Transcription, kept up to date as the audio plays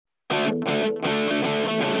Welcome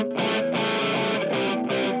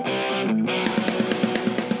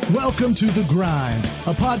to The Grind,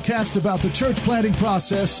 a podcast about the church planting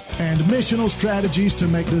process and missional strategies to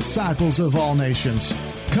make disciples of all nations.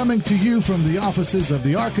 Coming to you from the offices of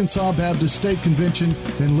the Arkansas Baptist State Convention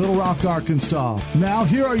in Little Rock, Arkansas. Now,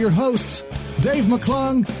 here are your hosts, Dave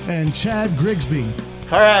McClung and Chad Grigsby.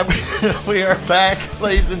 All right, we are back,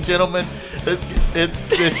 ladies and gentlemen.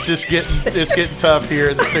 It's getting tough here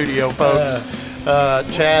in the studio, folks.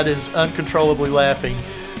 Chad is uncontrollably laughing,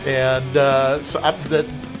 and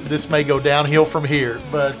this may go downhill from here.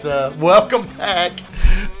 But welcome back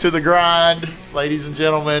to The Grind, ladies and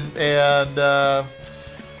gentlemen, and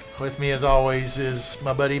with me, as always, is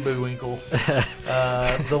my buddy Boowinkle,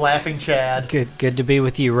 the laughing Chad. Good to be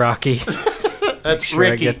with you, Rocky. That's sure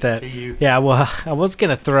Ricky I get that. To you. Yeah, well, I was going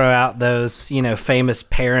to throw out those, famous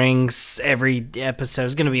pairings. Every episode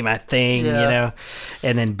is going to be my thing, and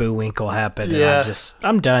then Boowinkle happened. Yeah. And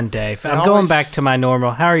I'm done, Dave. I'm going back to my normal.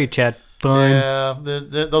 How are you, Chad? Fine. Yeah,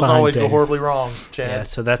 those Fine, always Dave. go horribly wrong, Chad.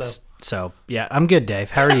 Yeah, yeah, I'm good, Dave.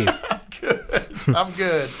 How are you? I'm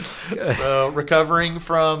good. So, recovering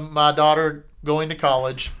from my daughter going to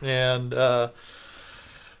college, and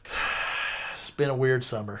it's been a weird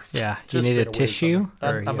summer. Yeah, you need a tissue?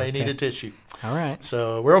 I may need a tissue. All right.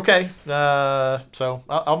 So, we're okay. So,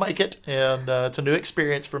 I'll make it, and it's a new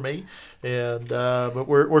experience for me, and but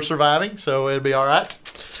we're surviving, so it'll be all right.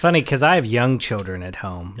 It's funny because I have young children at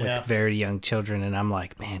home, Yeah. very young children, and I'm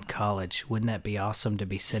like, man, college, wouldn't that be awesome to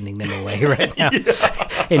be sending them away right now?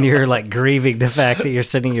 And you're like grieving the fact that you're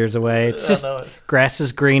sending yours away. It's just grass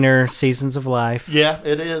is greener, seasons of life. Yeah,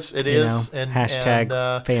 it is. It is. And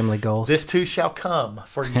hashtag family goals. This too shall come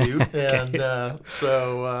for you, and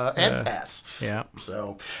pass. Yeah.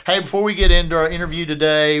 So, hey, before we get into our interview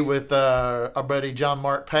today with our buddy Jon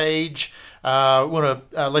Mark Page, I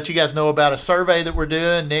want to let you guys know about a survey that we're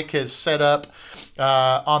doing. Nick has set up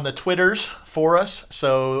on the Twitters for us.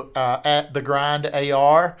 So at The Grind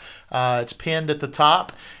AR, it's pinned at the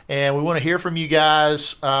top. And we want to hear from you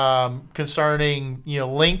guys concerning,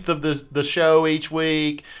 length of the show each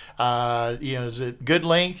week. Is it good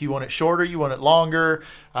length? You want it shorter? You want it longer?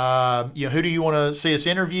 Who do you want to see us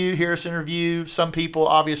interview, hear us interview? Some people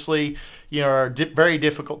obviously, are very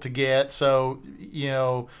difficult to get. So,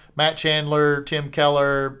 Matt Chandler, Tim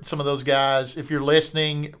Keller, some of those guys, if you're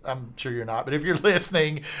listening, I'm sure you're not, but if you're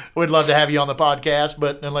listening, we'd love to have you on the podcast.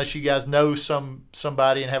 But unless you guys know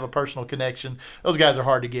somebody and have a personal connection, those guys are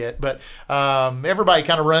hard to get. But everybody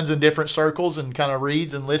kind of runs in different circles and kind of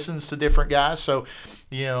reads and listens to different guys. So,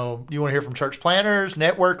 you want to hear from church planners,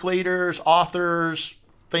 network leaders, authors,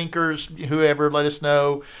 thinkers, whoever. Let us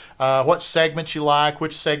know what segments you like,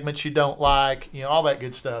 which segments you don't like, all that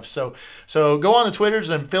good stuff. So go on the Twitters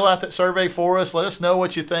and fill out that survey for us. Let us know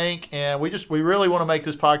what you think, and we really want to make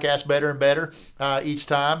this podcast better and better each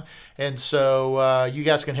time. And so you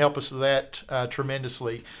guys can help us with that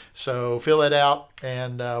tremendously. So fill that out,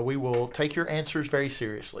 and we will take your answers very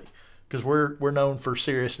seriously, because we're known for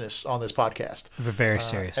seriousness on this podcast. We're very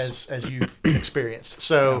serious, as you've experienced.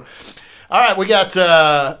 So. All right, we got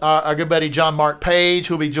our good buddy Jon Mark Page,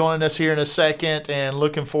 who will be joining us here in a second, and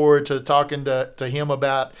looking forward to talking to him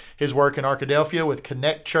about his work in Arkadelphia with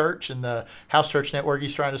Connect Church and the house church network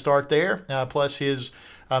he's trying to start there, plus his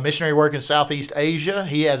missionary work in Southeast Asia.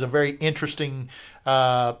 He has a very interesting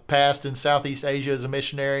past in Southeast Asia as a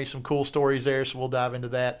missionary, some cool stories there, so we'll dive into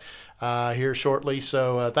that here shortly.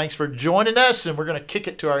 So thanks for joining us, and we're going to kick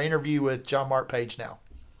it to our interview with Jon Mark Page now.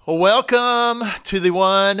 Welcome to the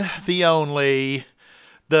one, the only,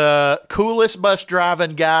 the coolest bus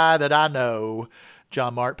driving guy that I know,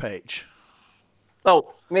 Jon Mark Page.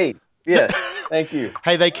 Oh, me. Yes. Thank you.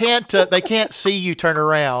 Hey, they can't see you turn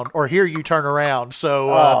around or hear you turn around.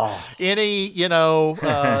 So any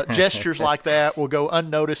gestures like that will go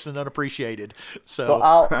unnoticed and unappreciated. So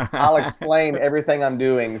I'll explain everything I'm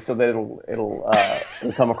doing so that it'll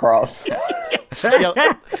come across.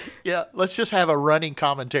 Yeah, let's just have a running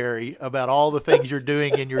commentary about all the things you're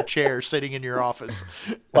doing in your chair, sitting in your office,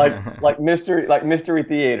 like mystery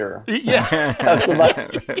theater. Yeah.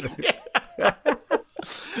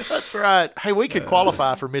 That's right. Hey, we could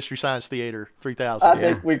qualify for Mystery Science Theater 3000. I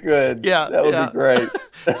think we could. Yeah, that would be great.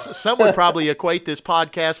 Some would probably equate this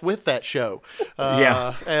podcast with that show.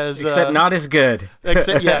 Except not as good.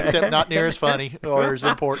 Except not near as funny or as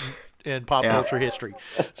important in pop culture history.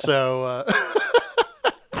 So,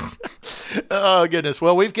 Oh, goodness.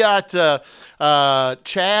 Well, we've got Chad on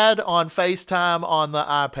FaceTime on the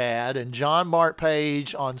iPad and Jon Mark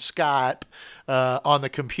Page on Skype on the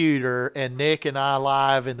computer, and Nick and I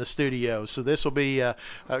live in the studio. So this will be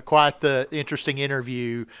quite the interesting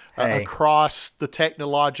interview across the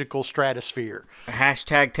technological stratosphere.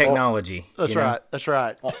 Hashtag technology. That's right. That's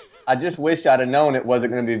right. I just wish I'd have known it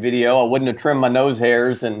wasn't going to be video. I wouldn't have trimmed my nose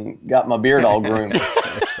hairs and got my beard all groomed.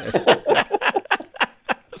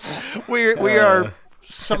 We are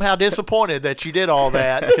somehow disappointed that you did all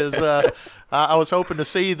that, because I was hoping to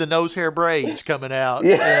see the nose hair braids coming out.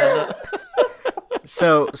 Yeah. And,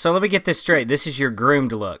 So let me get this straight. This is your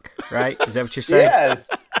groomed look, right? Is that what you're saying? Yes,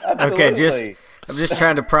 absolutely. Okay, I'm just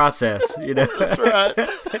trying to process, That's right.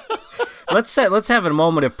 Let's have a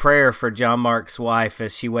moment of prayer for Jon Mark's wife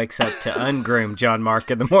as she wakes up to ungroom Jon Mark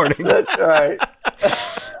in the morning. That's right.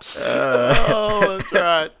 Oh, that's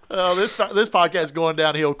right. Oh, this podcast is going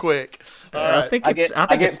downhill quick. All right.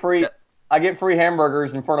 I get free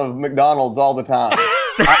hamburgers in front of McDonald's all the time.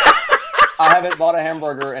 I haven't bought a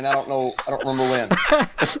hamburger, and I don't remember when.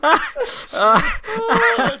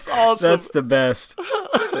 Oh, that's awesome. That's the best.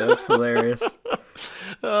 That's hilarious.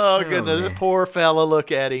 Oh, goodness. Man. Poor fella,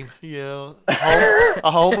 look at him.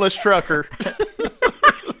 A homeless trucker.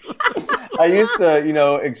 I used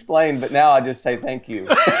to, explain, but now I just say thank you.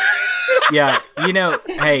 Yeah,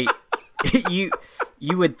 hey,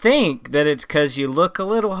 you would think that it's because you look a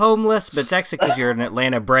little homeless, but it's actually because you're an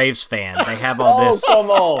Atlanta Braves fan. They have all this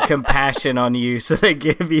compassion on you, so they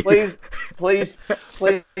give you. Please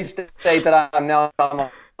state that I'm now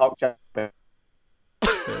tomahawk chopping.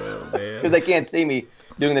 Oh, man. Because they can't see me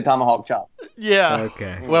doing the tomahawk chop. Yeah.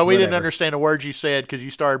 Okay. Well, we didn't understand a word you said because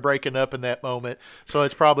you started breaking up in that moment. So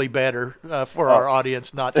it's probably better for our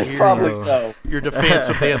audience not to hear your defense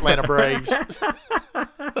of the Atlanta Braves.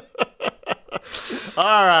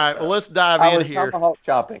 All right. Well, let's dive in here. Tomahawk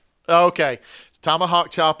chopping. Okay. Tomahawk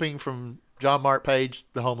chopping from Jon Mark Page,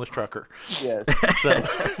 the homeless trucker. Yes.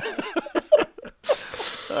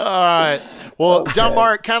 All right. Well, Jon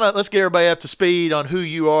Mark, let's get everybody up to speed on who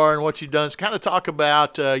you are and what you've done. So kind of talk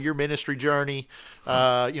about your ministry journey,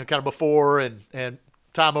 kind of before and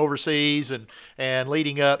time overseas and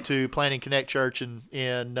leading up to planting Connect Church in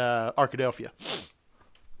Arkadelphia.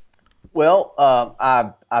 Well,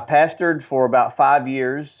 I pastored for about 5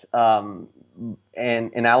 years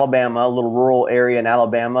in Alabama, a little rural area in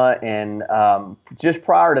Alabama. And just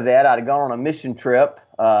prior to that, I'd gone on a mission trip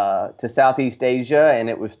to Southeast Asia. And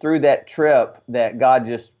it was through that trip that God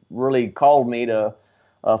just really called me to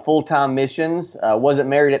full-time missions. Wasn't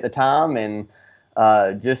married at the time, and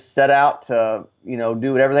just set out to,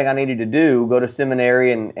 do everything I needed to do, go to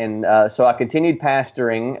seminary. And so I continued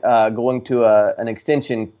pastoring, going to an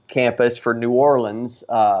extension campus for New Orleans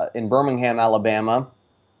in Birmingham, Alabama.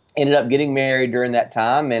 Ended up getting married during that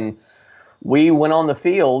time, and we went on the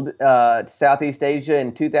field to Southeast Asia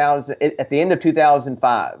at the end of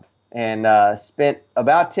 2005, and spent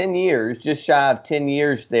about 10 years, just shy of 10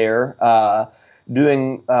 years there,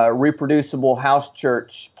 doing reproducible house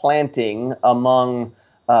church planting among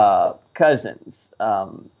cousins.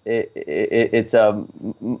 It's a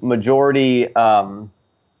majority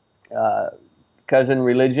cousin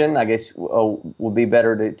religion, I guess would be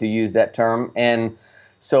better to use that term. And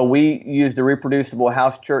so we used the reproducible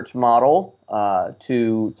house church model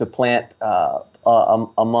to plant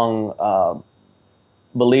among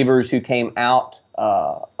believers who came out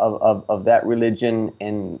of that religion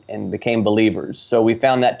and became believers. So we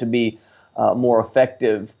found that to be more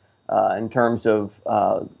effective in terms of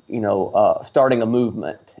starting a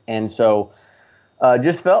movement. And so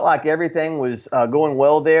just felt like everything was going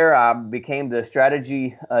well there. I became the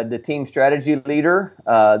team strategy leader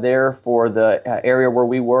there for the area where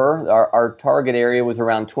we were. Our target area was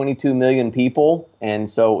around 22 million people,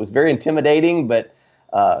 and so it was very intimidating. But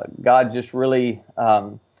God just really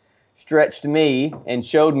stretched me and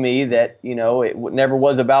showed me that it never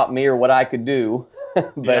was about me or what I could do,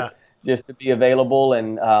 but just to be available.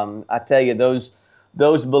 And I tell you, those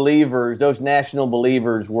believers, those national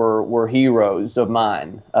believers were heroes of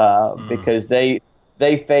mine because they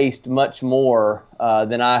faced much more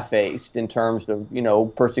than I faced in terms of,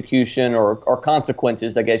 persecution or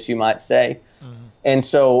consequences, I guess you might say. Mm-hmm. And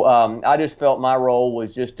so I just felt my role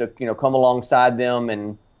was just to, come alongside them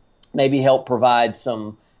and maybe help provide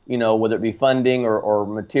some, whether it be funding or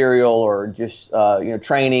material or just,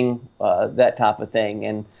 training, that type of thing.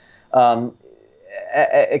 And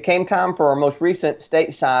it came time for our most recent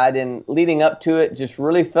stateside, and leading up to it, just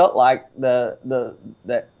really felt like that the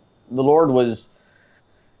Lord was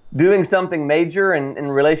doing something major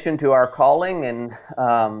in relation to our calling,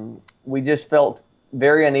 and we just felt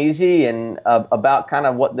very uneasy and about kind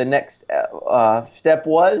of what the next step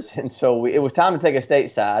was. And so it was time to take a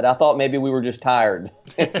stateside. I thought maybe we were just tired.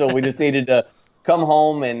 And so we just needed to come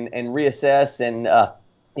home and reassess and,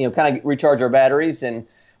 kind of recharge our batteries.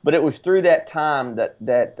 But it was through that time that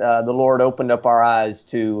the Lord opened up our eyes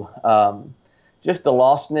to just the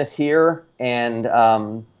lostness here,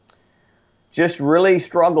 and just really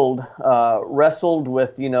struggled, wrestled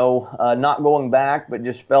with, not going back, but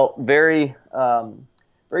just felt very,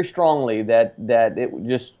 very strongly that it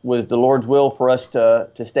just was the Lord's will for us to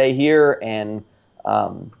stay here. And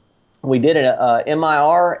we did an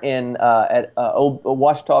MIR at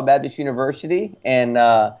Ouachita Baptist University, and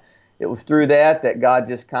it was through that God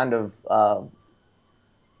just kind of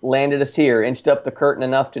landed us here, inched up the curtain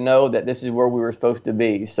enough to know that this is where we were supposed to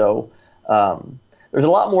be. So there's a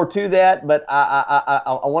lot more to that, but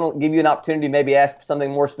I want to give you an opportunity to maybe ask something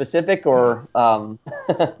more specific, or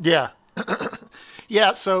Yeah.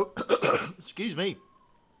 Yeah, so excuse me.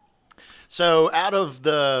 So out of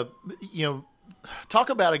the, talk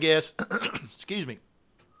about, I guess, excuse me,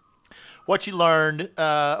 what you learned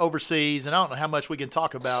overseas, and I don't know how much we can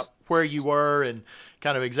talk about where you were and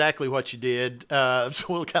kind of exactly what you did, so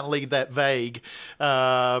we'll kind of leave that vague,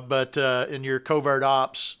 but in your covert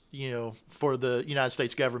ops, for the United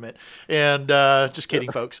States government, and just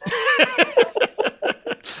kidding, folks.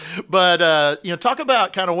 But talk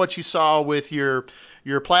about kind of what you saw with your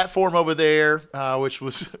platform over there, which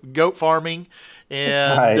was goat farming,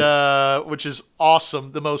 and right. Which is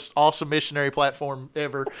awesome, the most awesome missionary platform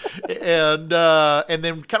ever, and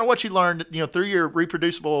then kind of what you learned, through your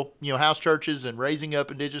reproducible, house churches and raising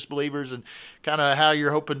up indigenous believers, and kind of how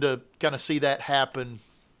you're hoping to kind of see that happen,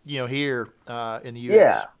 here in the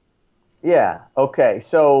U.S. Yeah. Okay.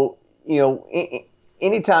 So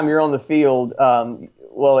anytime you're on the field,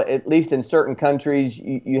 well, at least in certain countries,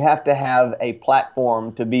 you have to have a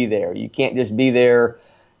platform to be there. You can't just be there,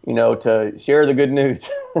 to share the good news.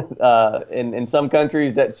 In some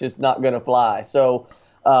countries, that's just not going to fly. So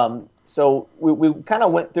we kind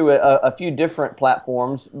of went through a few different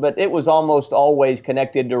platforms, but it was almost always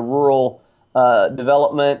connected to rural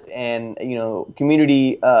development and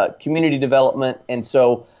community development. And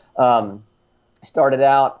so started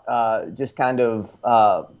out just kind of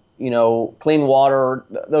clean water,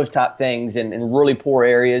 those type things, in really poor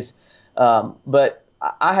areas. But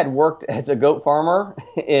I had worked as a goat farmer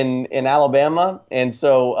in Alabama, and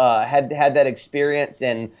so had that experience,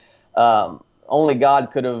 and only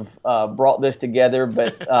God could have brought this together.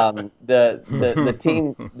 But the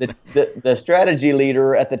team, the strategy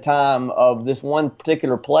leader at the time of this one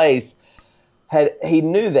particular place, he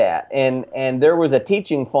knew that, and there was a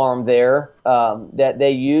teaching farm there that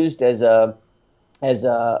they used as a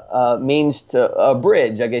means to a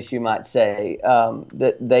bridge, I guess you might say,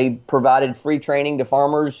 that they provided free training to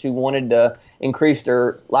farmers who wanted to increase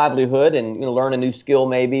their livelihood and learn a new skill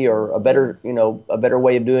maybe, or a better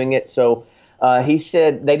way of doing it. So he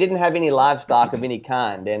said they didn't have any livestock of any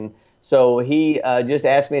kind, and so he just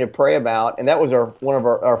asked me to pray about, and that was one of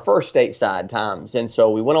our first stateside times. And so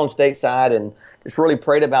we went on stateside and just really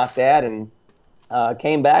prayed about that, and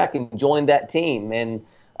came back and joined that team. And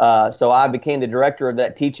so I became the director of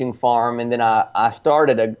that teaching farm, and then I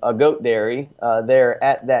started a goat dairy there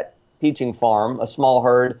at that teaching farm, a small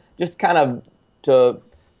herd, just kind of to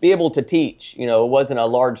be able to teach. It wasn't a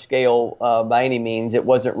large scale by any means. It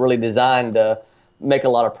wasn't really designed to make a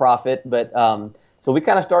lot of profit, but so we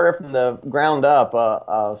kind of started from the ground up,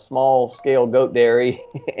 a small scale goat dairy,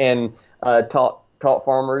 and taught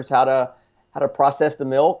farmers how to process the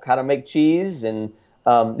milk, how to make cheese, and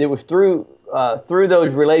it was through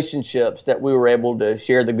those relationships that we were able to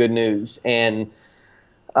share the good news, and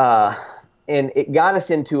it got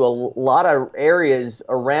us into a lot of areas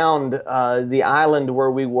around the island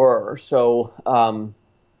where we were. So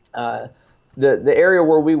the area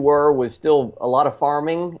where we were was still a lot of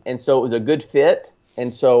farming, and so it was a good fit.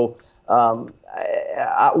 And so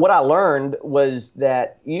what I learned was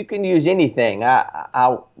that you can use anything.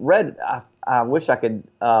 I read. I wish I could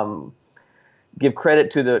give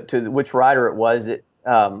credit to which writer it was.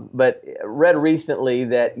 But read recently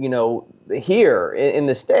that here in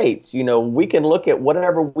the States, we can look at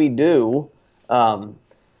whatever we do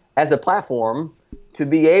as a platform to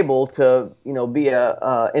be able to be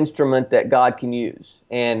a instrument that God can use.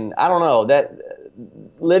 And I don't know, that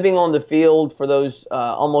living on the field for those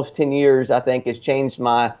almost 10 years, I think has changed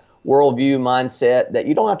my worldview, mindset, that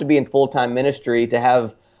you don't have to be in full-time ministry to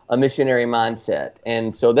have a missionary mindset.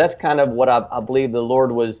 And so that's kind of what I believe the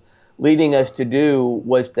Lord was leading us to do,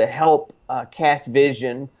 was to help cast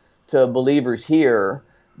vision to believers here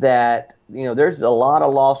that, there's a lot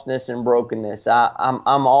of lostness and brokenness.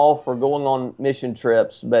 I'm all for going on mission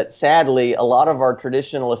trips, but sadly, a lot of our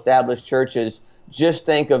traditional established churches just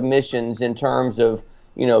think of missions in terms of,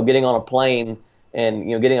 getting on a plane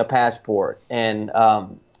and, getting a passport. And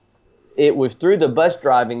it was through the bus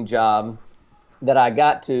driving job that I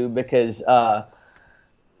got to, because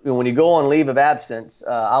when you go on leave of absence,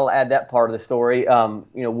 I'll add that part of the story.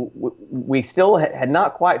 We still had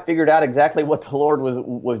not quite figured out exactly what the Lord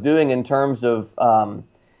was doing in terms of,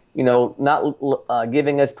 not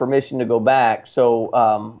giving us permission to go back.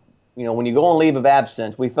 So, when you go on leave of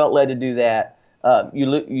absence, we felt led to do that.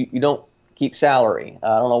 You don't keep salary.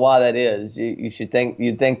 I don't know why that is. You'd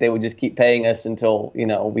think they would just keep paying us until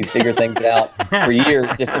we figure things out for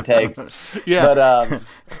years if it takes. Yeah.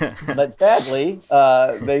 But sadly,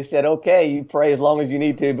 they said, okay, you pray as long as you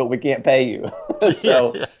need to, but we can't pay you.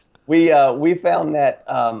 So we found that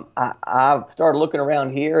I started looking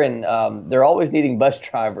around here, and they're always needing bus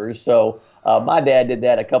drivers. So my dad did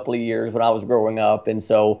that a couple of years when I was growing up, and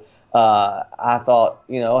so. I thought,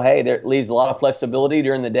 hey, there leaves a lot of flexibility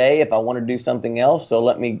during the day if I want to do something else. So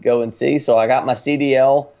let me go and see. So I got my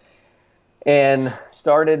CDL and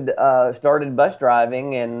started bus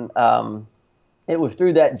driving. And it was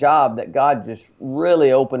through that job that God just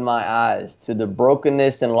really opened my eyes to the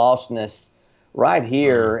brokenness and lostness right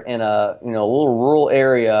here in a little rural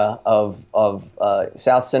area of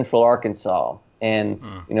South Central Arkansas. And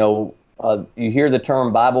you hear the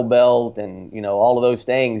term Bible Belt and, all of those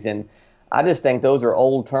things. And I just think those are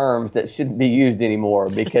old terms that shouldn't be used anymore,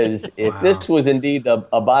 because if this was indeed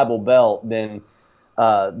a Bible Belt, then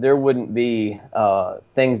there wouldn't be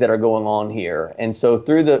things that are going on here. And so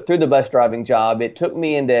through the bus driving job, it took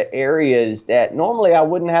me into areas that normally I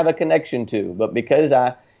wouldn't have a connection to. But because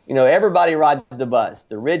everybody rides the bus,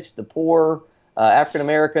 the rich, the poor, African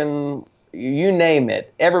American, you name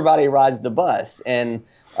it, everybody rides the bus. And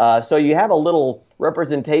so you have a little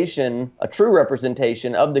representation, a true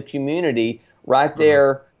representation of the community right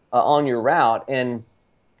there on your route. And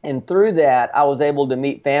through that, I was able to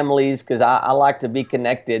meet families, because I like to be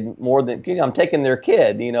connected more than, I'm taking their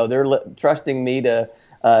kid. They're trusting me to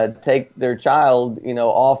take their child,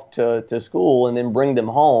 off to school and then bring them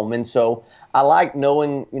home. And so I like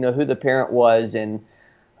knowing, who the parent was. And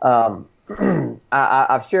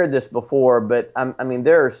I've shared this before, but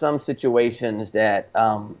there are some situations that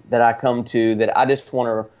I come to that I just want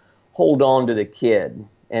to hold on to the kid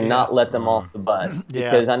and not let them off the bus,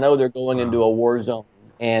 because I know they're going into a war zone.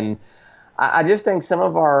 And I just think some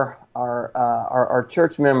of our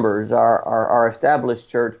church members, our established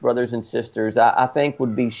church brothers and sisters, I think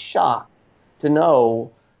would be shocked to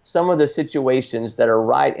know some of the situations that are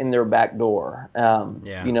right in their back door.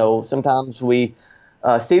 Sometimes we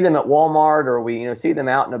see them at Walmart, or we see them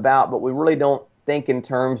out and about, but we really don't think in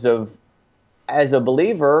terms of, as a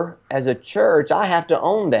believer, as a church, I have to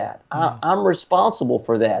own that. I'm responsible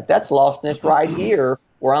for that. That's lostness right here,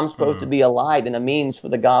 where I'm supposed to be a light and a means for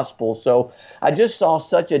the gospel. So I just saw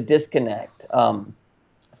such a disconnect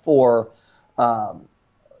for that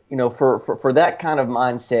kind of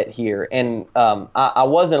mindset here. And I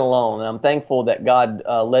wasn't alone. And I'm thankful that God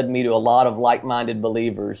led me to a lot of like-minded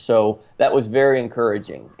believers. So that was very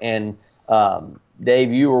encouraging. And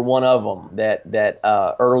Dave, you were one of them that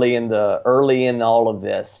early in all of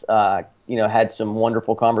this, had some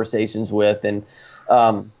wonderful conversations with. And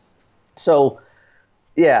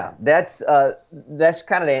yeah, that's kind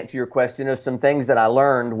of to answer your question. Of some things that I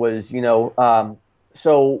learned was,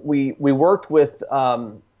 so we worked with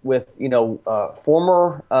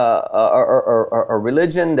former a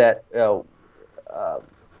religion that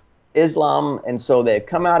Islam, and so they had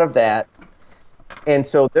come out of that, and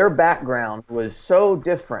so their background was so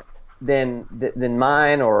different than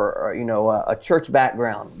mine, or a church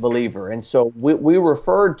background believer, and so we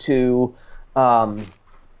referred to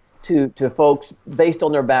folks based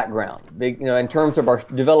on their background, in terms of our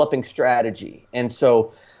developing strategy. And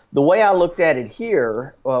so the way I looked at it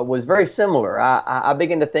here was very similar. I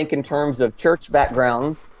began to think in terms of church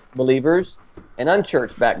background believers and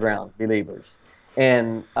unchurched background believers.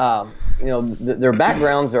 And, their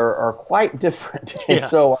backgrounds are quite different. And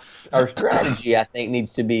so our strategy, I think,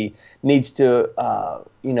 needs to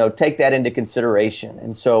take that into consideration.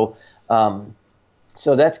 And so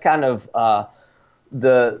that's kind of I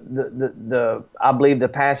believe the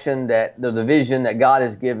passion the vision that God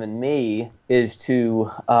has given me is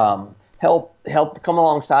to help come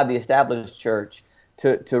alongside the established church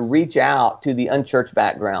to reach out to the unchurched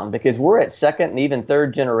background, because we're at second and even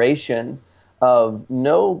third generation of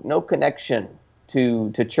no connection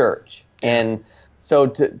to church. And so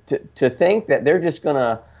to think that they're just going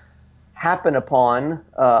to happen upon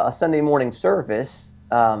a Sunday morning service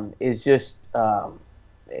is just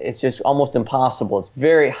it's just almost impossible. It's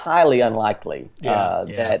very highly unlikely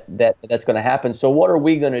that that's going to happen. So what are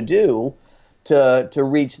we going to do to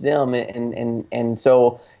reach them? And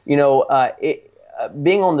so,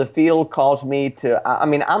 being on the field caused me to,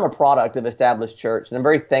 I'm a product of established church, and I'm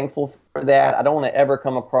very thankful for that. I don't want to ever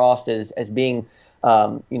come across as being,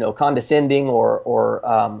 condescending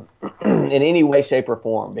or in any way, shape, or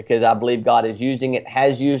form, because I believe God is using it,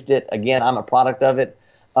 has used it. Again, I'm a product of it.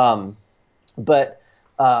 But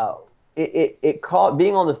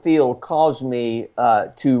being on the field caused me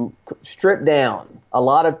to strip down a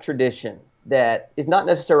lot of tradition that is not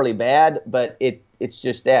necessarily bad, but it's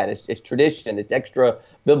just that it's tradition, it's extra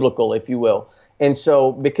biblical, if you will. And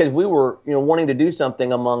so, because we were wanting to do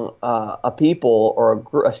something among a people or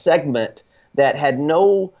a segment that had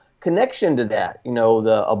no connection to that,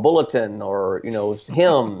 a bulletin or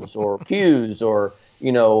hymns or pews or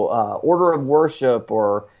order of worship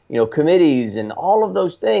or committees and all of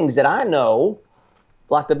those things that I know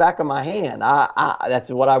like the back of my hand. That's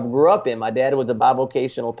what I grew up in. My dad was a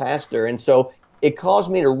bivocational pastor, and so it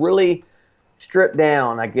caused me to really strip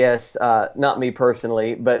down, I guess, not me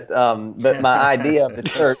personally, but my idea of the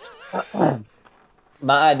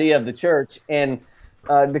church, and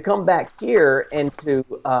to come back here and to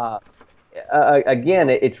again,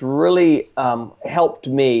 it's really helped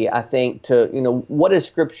me, I think, to what is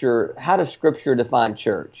Scripture? How does Scripture define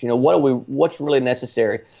church? What's really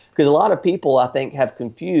necessary? Because a lot of people, I think, have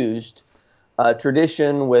confused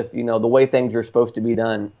tradition with the way things are supposed to be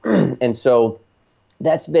done, and so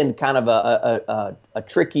that's been kind of a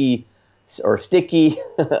tricky or sticky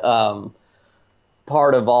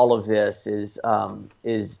part of all of this is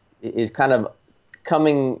kind of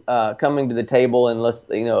coming to the table and let's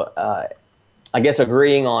I guess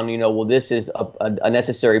agreeing on well, this is a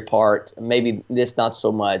necessary part, maybe this not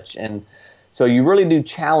so much. And so you really do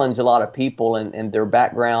challenge a lot of people and their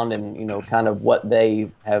background and kind of what they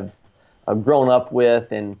have grown up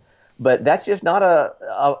with, but that's just not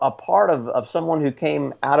a part of someone who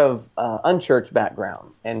came out of unchurched background.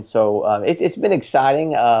 And so it's been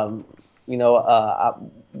exciting. One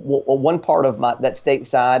part of that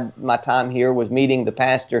stateside, my time here was meeting the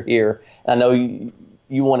pastor here. I know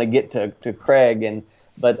you want to get to Craig,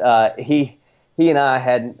 but he and I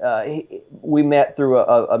had we met through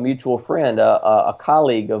a mutual friend, a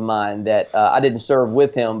colleague of mine that I didn't serve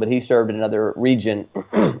with him, but he served in another region,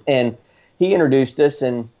 and he introduced us,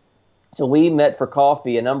 and so we met for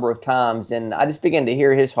coffee a number of times, and I just began to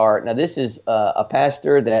hear his heart. Now, this is a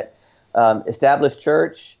pastor that established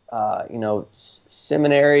church,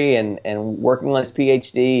 seminary, and working on his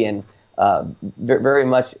PhD, and very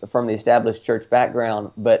much from the established church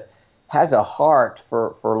background, but has a heart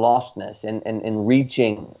for lostness and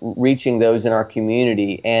reaching those in our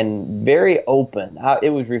community, and very open. It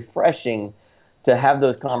was refreshing to have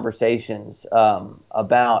those conversations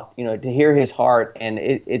about, to hear his heart, and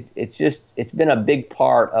it's been a big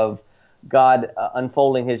part of God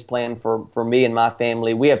unfolding His plan for me and my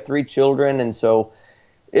family. We have 3 children, and so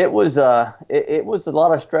it was a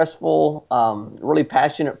lot of stressful, really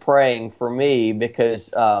passionate praying for me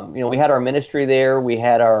because we had our ministry there, we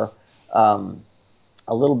had our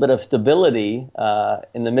a little bit of stability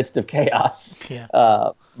in the midst of chaos. Yeah.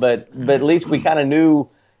 But at least we kind of knew,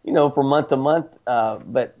 from month to month.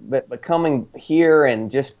 But coming here and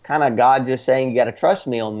just kind of God just saying, you got to trust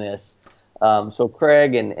me on this. So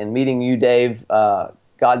Craig and meeting you, Dave,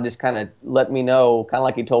 God just kind of let me know, kind of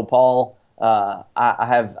like He told Paul,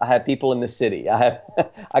 I have people in the city. I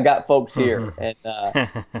got folks here, and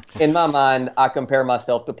in my mind, I compare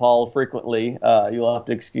myself to Paul frequently. You'll have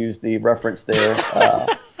to excuse the reference there.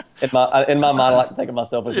 In my mind, I like to think of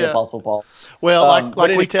myself as the Apostle Paul. Well,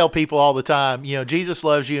 like we tell people all the time, Jesus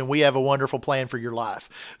loves you, and we have a wonderful plan for your life.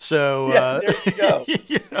 So there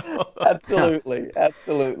you go. Absolutely.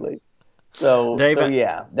 So, Dave,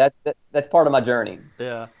 that's part of my journey.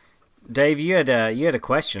 Yeah. Dave, you had a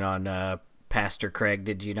question on Pastor Craig,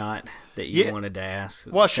 did you not, that you wanted to ask?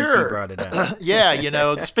 Well, since sure. You brought it up.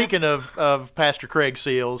 Yeah, speaking of Pastor Craig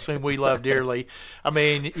Seals, whom we love dearly, I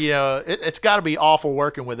mean, it's got to be awful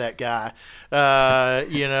working with that guy,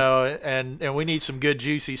 and we need some good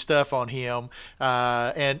juicy stuff on him.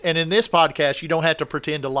 And in this podcast, you don't have to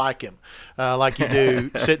pretend to like him like you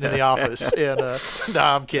do sitting in the office. And no,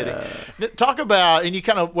 I'm kidding. Talk about, and you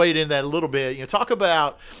kind of weighed in that a little bit. Talk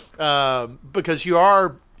about because you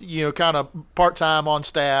are kind of part-time on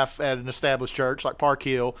staff at an established church like Park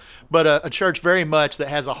Hill, but a church very much that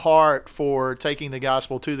has a heart for taking the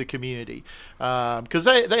gospel to the community. Because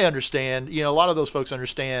they understand, a lot of those folks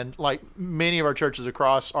understand, like many of our churches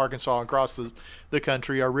across Arkansas and across the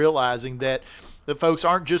country are realizing that the folks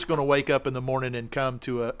aren't just going to wake up in the morning and come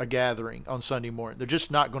to a gathering on Sunday morning. They're just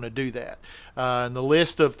not going to do that. And the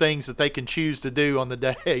list of things that they can choose to do on the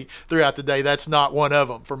day, throughout the day, that's not one of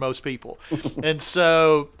them for most people. And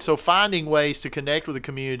so finding ways to connect with the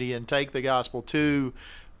community and take the gospel to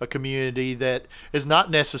a community that is not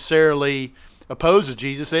necessarily opposed to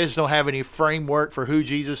Jesus. They just don't have any framework for who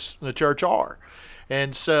Jesus and the church are.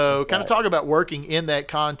 And so kind of talk about working in that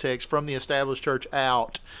context from the established church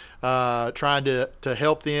out, trying to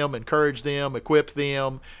help them, encourage them, equip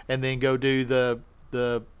them, and then go do the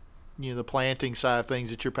planting side of things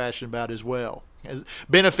that you're passionate about as well. As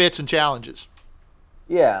benefits and challenges.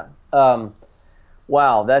 Yeah.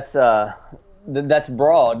 Wow. That's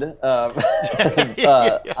broad.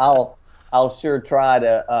 I'll sure try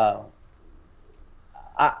to.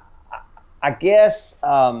 I guess.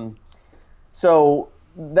 So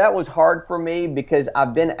that was hard for me because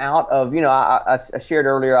I've been out of, I shared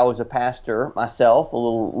earlier I was a pastor myself, a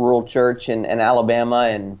little rural church in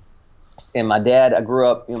Alabama, and my dad, I grew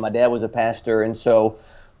up, my dad was a pastor, and so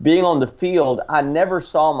being on the field, I never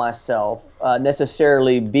saw myself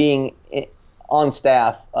necessarily being on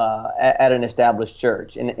staff at an established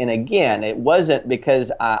church. And again, it wasn't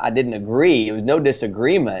because I didn't agree. It was no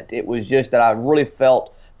disagreement. It was just that I really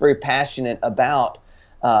felt very passionate about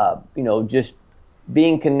just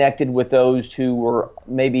being connected with those who were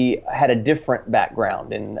maybe had a different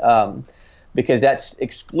background, and because that's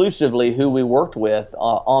exclusively who we worked with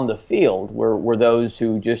on the field were those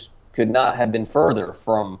who just could not have been further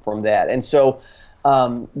from that. And so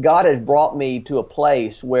God has brought me to a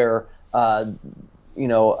place where there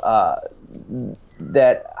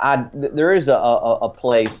is a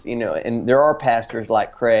place, and there are pastors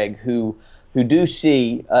like Craig who do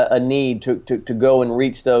see a need to go and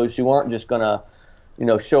reach those who aren't just going to,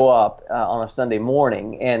 show up on a Sunday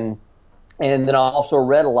morning. And then I also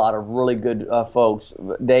read a lot of really good folks.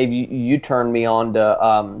 Dave, you turned me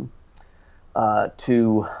on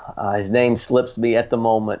to his name slips me at the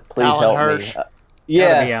moment. Please Alan help Hirsch. me.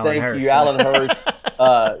 Yes, thank you, Alan Hirsch,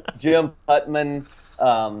 Jim Putman.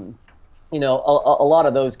 A lot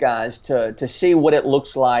of those guys to see what it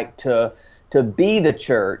looks like to be the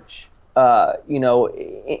church. In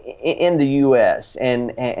the U.S.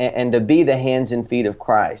 and to be the hands and feet of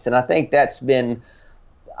Christ. And I think that's been,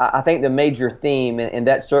 the major theme, and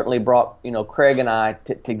that certainly brought, Craig and I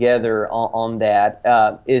together on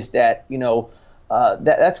that, is that,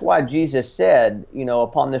 that's why Jesus said,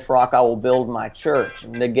 upon this rock I will build my church,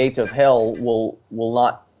 and the gates of hell will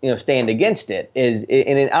not, stand against it.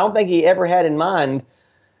 And I don't think he ever had in mind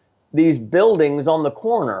these buildings on the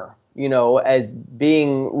corner, as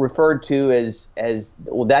being referred to as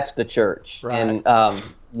well, that's the church. Right. And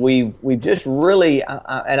we've just really,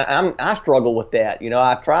 I struggle with that.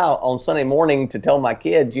 I try on Sunday morning to tell my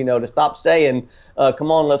kids, to stop saying,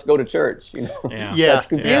 come on, let's go to church. That's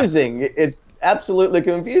confusing. Yeah. It's absolutely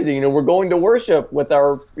confusing. We're going to worship with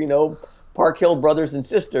our, Park Hill brothers and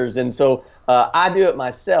sisters. And so I do it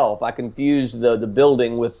myself. I confuse the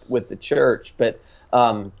building with the church, but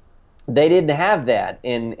they didn't have that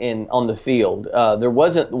in on the field. There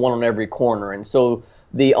wasn't one on every corner. And so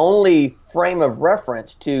the only frame of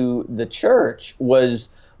reference to the church was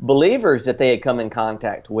believers that they had come in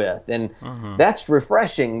contact with. And that's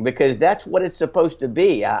refreshing because that's what it's supposed to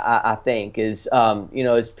be, I think, is,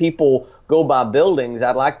 as people go by buildings,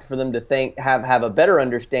 I'd like for them to have a better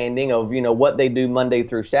understanding of, what they do Monday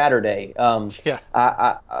through Saturday.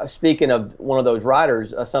 Speaking of one of those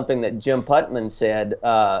writers, something that Jim Putman said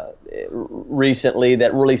recently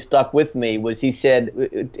that really stuck with me was he said,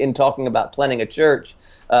 in talking about planting a church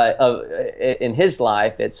in his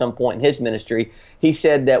life at some point in his ministry, he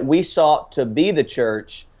said that we sought to be the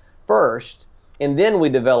church first, and then we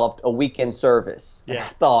developed a weekend service. Yeah. And I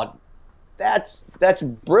thought, that's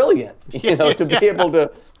brilliant, to be able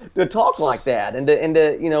to talk like that and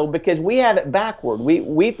to because we have it backward.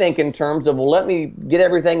 We think in terms of, well, let me get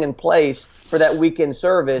everything in place for that weekend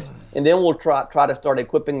service, and then we'll try to start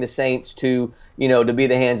equipping the saints to be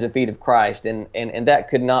the hands and feet of Christ, and that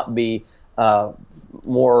could not be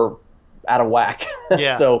more out of whack.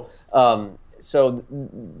 Yeah. So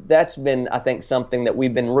that's been, I think, something that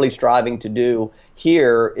we've been really striving to do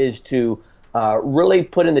here, is to really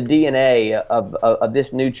put in the DNA of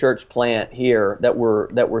this new church plant here that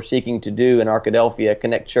we're seeking to do in Arkadelphia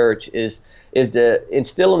Connect Church is to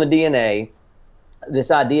instill in the DNA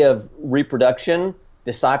this idea of reproduction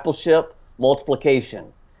discipleship,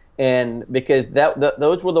 multiplication. And because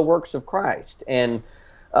those were the works of Christ. And,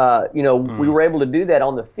 we were able to do that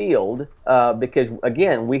on the field because,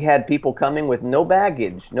 again, we had people coming with no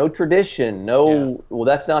baggage, no tradition, well,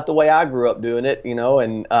 that's not the way I grew up doing it,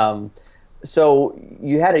 and so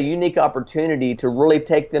you had a unique opportunity to really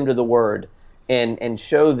take them to the Word and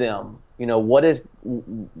show them, what is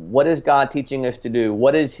God teaching us to do?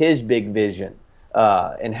 What is His big vision?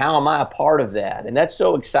 And how am I a part of that? And that's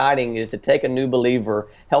so exciting, is to take a new believer,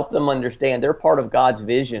 help them understand they're part of God's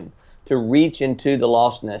vision to reach into the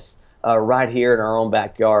lostness right here in our own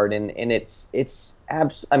backyard. And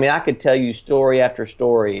I could tell you story after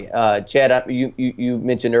story. Chad, you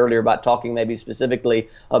mentioned earlier about talking maybe specifically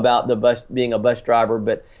about being a bus driver,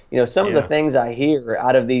 but some of the things I hear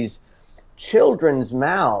out of these children's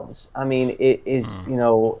mouths, it is,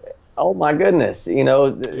 oh my goodness,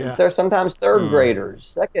 they're sometimes third graders,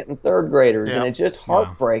 second and third graders, and it's just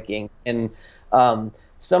heartbreaking. And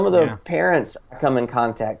some of the parents I come in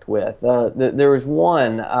contact with, there was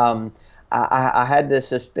one, I had to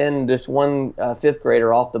suspend this one fifth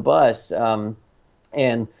grader off the bus, and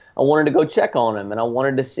I wanted to go check on him, and I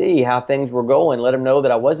wanted to see how things were going, let him know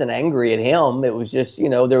that I wasn't angry at him. It was just,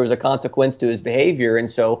 there was a consequence to his behavior.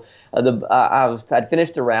 And so I'd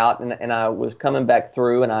finished the route, and I was coming back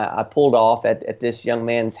through, and I pulled off at this young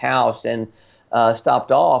man's house and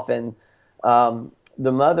stopped off, and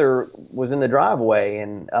the mother was in the driveway,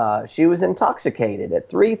 and she was intoxicated at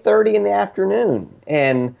 3:30 in the afternoon.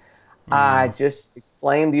 And I just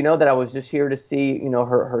explained, that I was just here to see,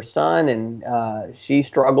 her son, and she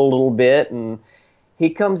struggled a little bit, and he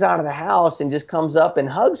comes out of the house and just comes up and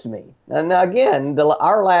hugs me. And again,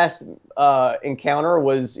 our last encounter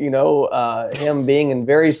was, him being in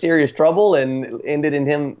very serious trouble, and ending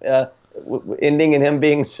in him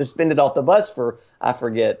being suspended off the bus for, I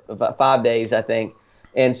forget, about 5 days, I think.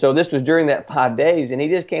 And so this was during that 5 days, and he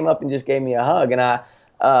just came up and just gave me a hug. And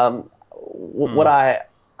what I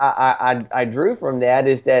drew from that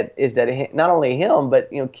is that not only him,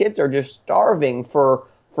 but kids are just starving for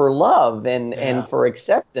love and for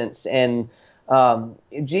acceptance, and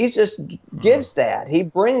Jesus gives that. He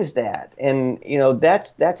brings that, and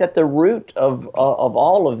that's at the root of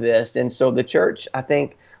all of this. And so the church, I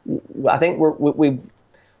think we've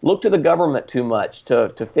looked to the government too much to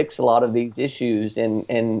fix a lot of these issues, and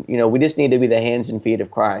we just need to be the hands and feet of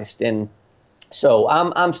Christ. And so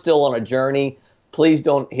I'm still on a journey. Please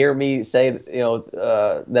don't hear me say,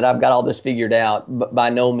 that I've got all this figured out, but by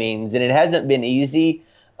no means. And it hasn't been easy,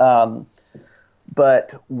 but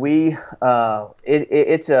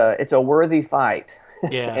it's a worthy fight.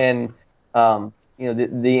 Yeah. And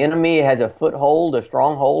the enemy has a foothold, a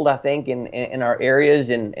stronghold, I think, in our areas,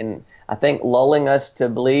 and I think lulling us to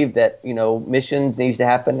believe that missions needs to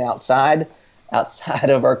happen outside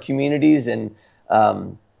of our communities, and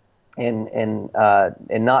not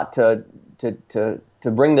to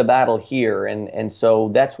bring the battle here, and so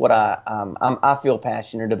that's what I feel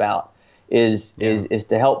passionate about is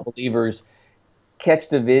to help believers catch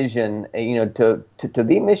the vision, to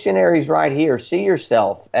be missionaries right here. See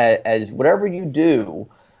yourself as whatever you do,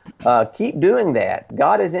 keep doing that.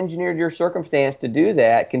 God has engineered your circumstance to do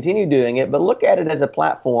that. Continue doing it, but look at it as a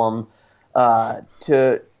platform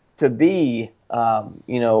to be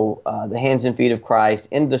the hands and feet of Christ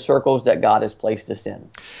in the circles that God has placed us in.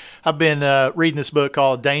 I've been reading this book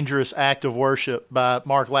called Dangerous Act of Worship by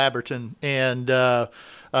Mark Labberton, and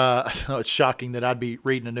I know it's shocking that I'd be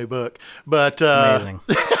reading a new book, but amazing.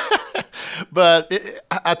 But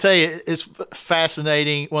I tell you, it's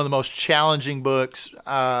fascinating. One of the most challenging books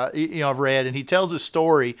I've read, and he tells his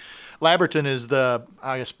story. Labberton is the,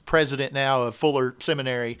 president now of Fuller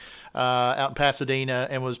Seminary out in Pasadena,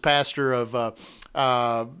 and was pastor of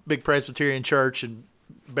a big Presbyterian church in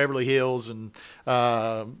Beverly Hills and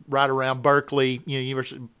right around Berkeley,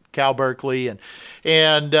 University of Cal Berkeley, and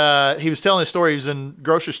he was telling his story. He was in a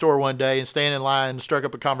grocery store one day and standing in line and struck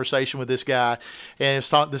up a conversation with this guy, and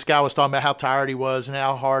this guy was talking about how tired he was and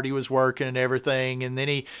how hard he was working and everything. And then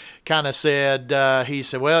he kind of said, I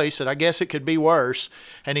guess it could be worse.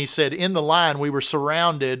 And he said, in the line we were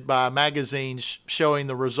surrounded by magazines showing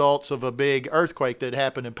the results of a big earthquake that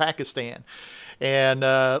happened in Pakistan. And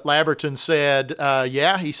Labberton said,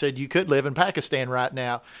 he said, you could live in Pakistan right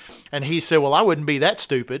now. And he said, well, I wouldn't be that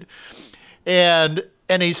stupid. And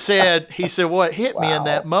he said, what hit me in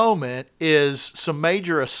that moment is some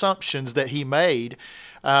major assumptions that he made,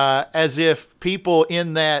 as if people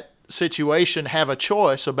in that situation have a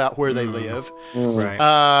choice about where they live. Right.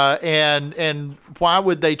 And why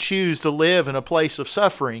would they choose to live in a place of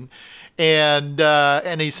suffering? And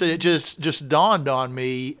he said, it just dawned on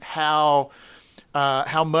me how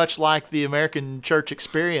how much like the American church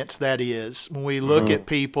experience that is when we look at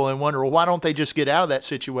people and wonder, well, why don't they just get out of that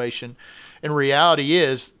situation? And reality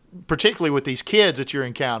is, particularly with these kids that you're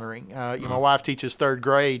encountering. My wife teaches third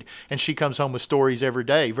grade, and she comes home with stories every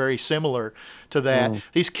day, very similar to that.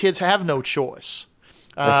 These kids have no choice.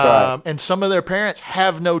 That's right. And some of their parents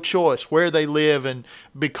have no choice where they live, and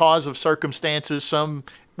because of circumstances, some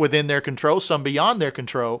within their control, some beyond their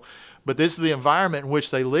control. But this is the environment in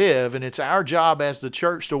which they live, and it's our job as the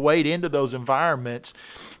church to wade into those environments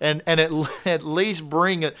and at least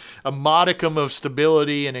bring a modicum of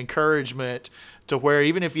stability and encouragement to where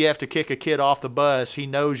even if you have to kick a kid off the bus, he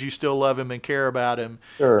knows you still love him and care about him.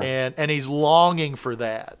 Sure. And he's longing for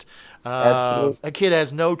that. Absolutely. A kid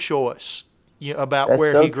has no choice about That's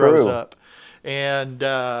where so he grows true. up. And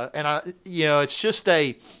I, it's just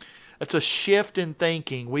it's a shift in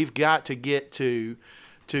thinking we've got to get to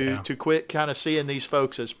quit kind of seeing these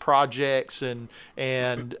folks as projects and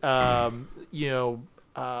I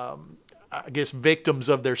guess victims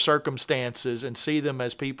of their circumstances, and see them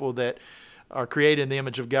as people that are created in the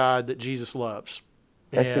image of God that Jesus loves.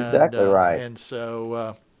 That's exactly right. And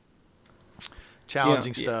so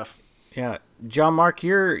challenging stuff. Yeah, Jon Mark,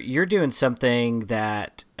 you're doing something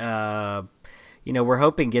that we're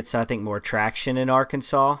hoping gets, I think, more traction in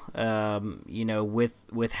Arkansas.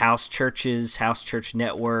 With house churches, house church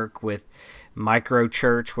network, with micro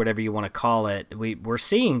church, whatever you want to call it. We're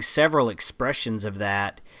seeing several expressions of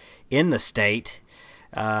that in the state.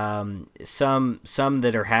 Some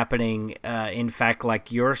that are happening, in fact,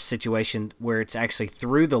 like your situation, where it's actually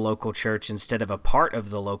through the local church instead of a part of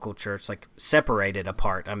the local church, like separated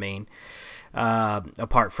apart. I mean,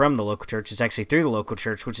 apart from the local church, it's actually through the local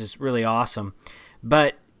church, which is really awesome.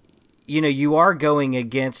 But you are going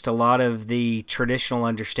against a lot of the traditional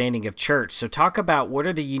understanding of church. So talk about what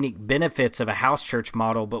are the unique benefits of a house church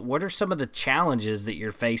model, but what are some of the challenges that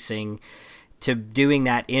you're facing to doing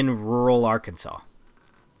that in rural Arkansas?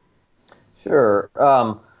 Sure.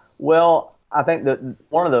 Well, I think that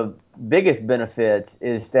one of the biggest benefits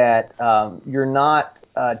is that you're not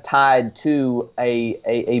tied to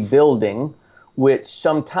a building, which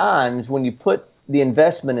sometimes when you put the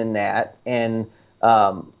investment in that, and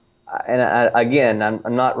again,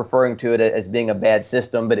 I'm not referring to it as being a bad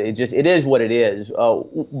system, but it is what it is.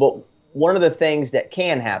 But one of the things that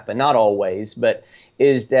can happen, not always, but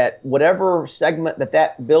is that whatever segment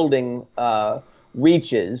that building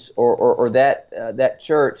reaches, or that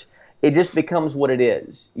church, it just becomes what it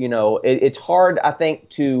is. It's hard, I think,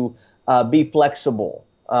 to be flexible.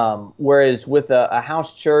 Whereas with a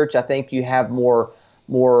house church, I think you have more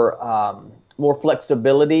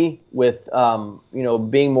flexibility with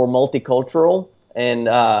being more multicultural.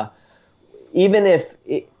 And even if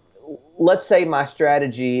let's say my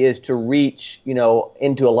strategy is to reach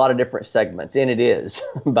into a lot of different segments, and it is,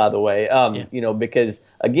 by the way, because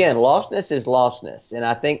again, lostness is lostness, and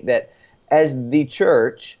I think that as the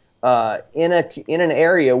church in an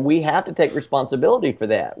area, we have to take responsibility for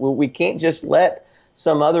that. We can't just let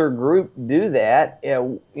some other group do that.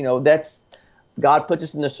 That's God puts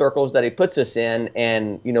us in the circles that He puts us in,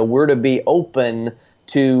 and we're to be open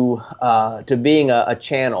to being a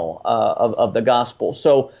channel of the gospel.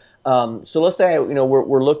 So let's say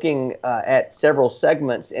we're looking at several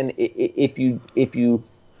segments, and if you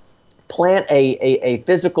plant a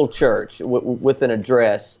physical church with an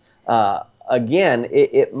address, again,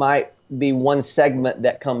 it might be one segment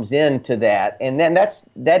that comes into that, and then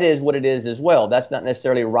that is what it is as well. That's not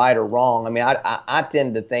necessarily right or wrong. I mean, I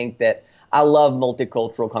tend to think that I love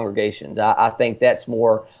multicultural congregations. I think that's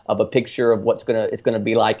more of a picture of it's gonna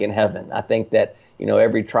be like in heaven. I think that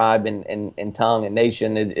every tribe and tongue and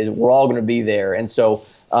nation we're all going to be there, and so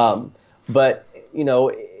but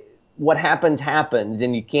what happens,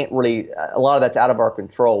 and you can't really, a lot of that's out of our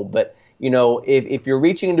control. But if you're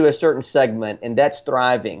reaching into a certain segment and that's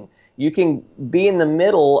thriving, you can be in the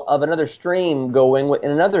middle of another stream going in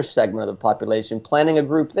another segment of the population, planting a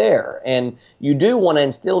group there. And you do want to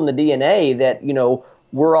instill in the DNA that,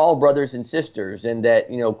 we're all brothers and sisters, and that,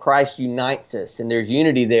 Christ unites us, and there's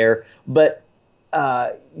unity there. But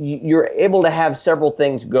you're able to have several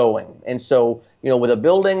things going. And so, with a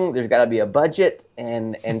building, there's got to be a budget.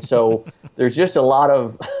 And so there's just a lot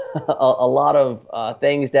of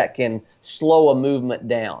things that can slow a movement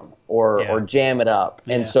down or jam it up.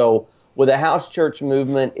 Yeah. And so with a house church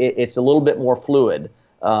movement, it's a little bit more fluid.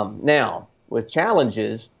 Now, with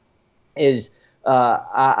challenges is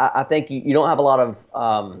I think you don't have a lot of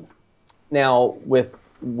now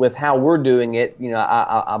with how we're doing it.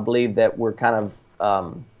 I believe that we're kind of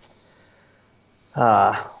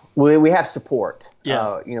We have support.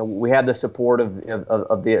 Yeah. We have the support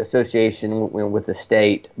of the association with the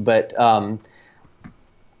state, but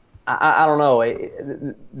I don't know.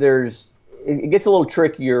 It gets a little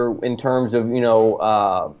trickier in terms of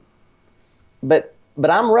but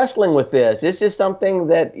I'm wrestling with this. This is something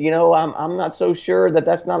that I'm not so sure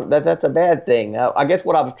that's a bad thing. I guess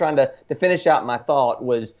what I was trying to finish out my thought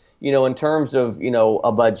was in terms of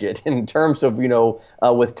a budget, in terms of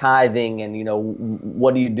with tithing and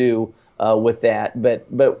what do you do with that. But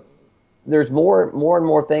there's more and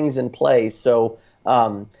more things in place. So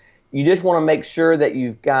you just want to make sure that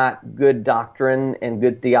you've got good doctrine and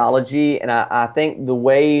good theology. And I think the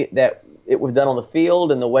way that it was done on the field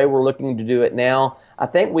and the way we're looking to do it now, I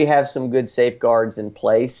think we have some good safeguards in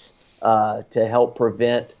place to help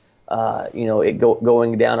prevent it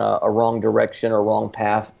going down a wrong direction or wrong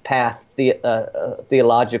path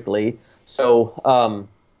theologically. So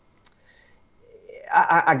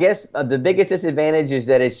I guess the biggest disadvantage is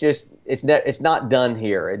that it's not done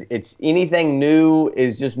here. It's anything new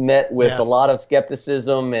is just met with a lot of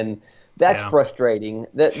skepticism, and that's frustrating.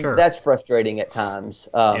 That's frustrating at times.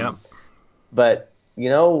 But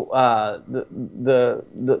the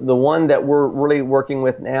one that we're really working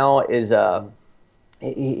with now is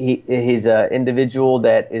he's an individual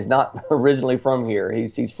that is not originally from here.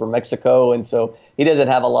 He's from Mexico, and so he doesn't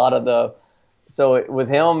have a lot of the. So with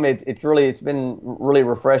him, it's been really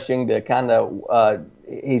refreshing to kind of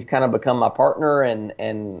he's kind of become my partner, and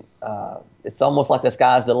it's almost like the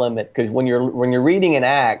sky's the limit, because when you're reading in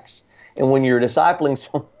Acts and when you're discipling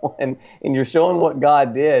someone and you're showing what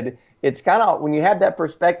God did, it's kind of, when you have that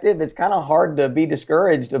perspective, it's kind of hard to be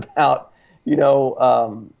discouraged about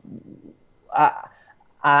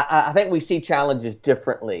I think we see challenges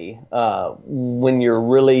differently when you're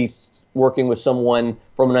really working with someone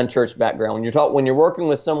from an unchurched background. When you're working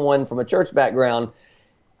with someone from a church background,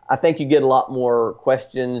 I think you get a lot more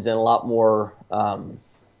questions and a lot more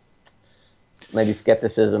maybe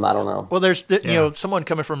skepticism. I don't know. Well, there's someone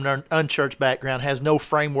coming from an unchurched background has no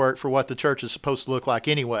framework for what the church is supposed to look like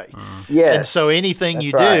anyway. Yes, and so anything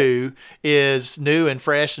you do is new and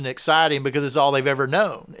fresh and exciting because it's all they've ever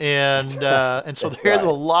known, and so there's a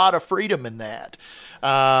lot of freedom in that.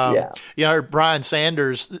 I heard Brian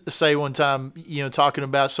Sanders say one time, talking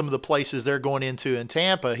about some of the places they're going into in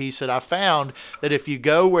Tampa, he said, I found that if you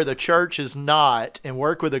go where the church is not and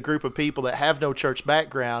work with a group of people that have no church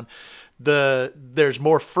background, there's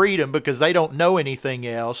more freedom because they don't know anything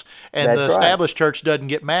else, and the established church doesn't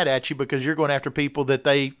get mad at you because you're going after people that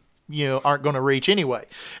they aren't going to reach anyway.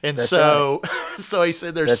 And so he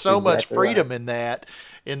said there's so much freedom in that,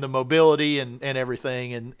 in the mobility and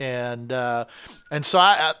everything, and so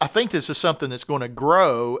I think this is something that's going to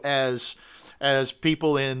grow as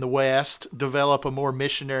people in the West develop a more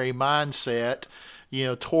missionary mindset,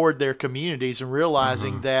 toward their communities, and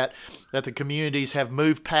realizing that the communities have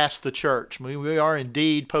moved past the church. I mean, we are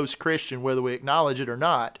indeed post-Christian, whether we acknowledge it or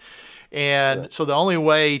not. And so the only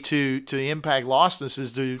way to impact lostness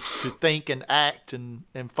is to think and act and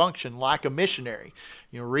function like a missionary,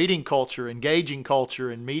 reading culture, engaging culture,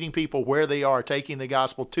 and meeting people where they are, taking the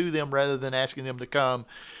gospel to them rather than asking them to come,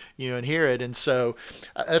 and hear it. And so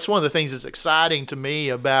that's one of the things that's exciting to me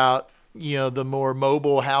about, the more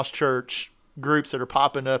mobile house church groups that are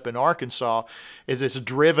popping up in Arkansas, is it's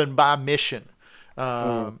driven by mission.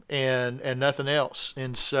 And nothing else.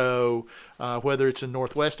 And so whether it's in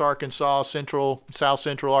Northwest Arkansas, South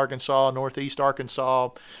Central Arkansas, Northeast Arkansas,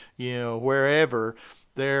 wherever,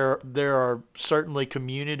 there are certainly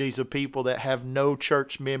communities of people that have no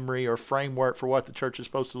church memory or framework for what the church is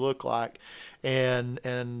supposed to look like,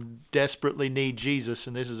 and desperately need Jesus.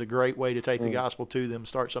 And this is a great way to take the gospel to them,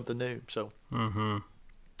 start something new. So.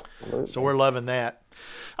 So we're loving that.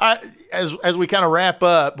 As we kind of wrap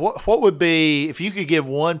up, what would be, if you could give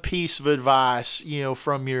one piece of advice,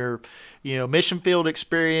 from your, mission field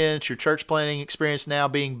experience, your church planting experience now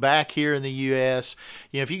being back here in the U.S.,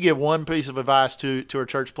 if you give one piece of advice to our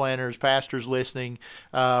church planters, pastors listening,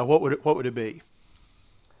 what would it be?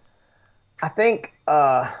 I think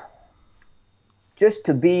just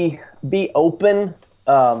to be open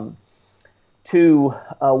to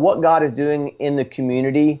what God is doing in the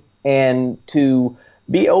community, and to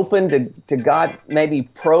be open to God maybe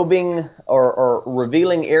probing or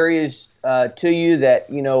revealing areas to you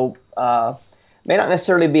that may not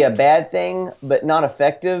necessarily be a bad thing, but not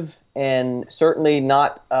effective, and certainly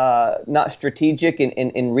not strategic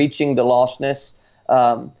in reaching the lostness.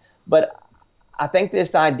 But I think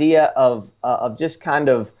this idea of just kind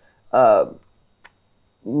of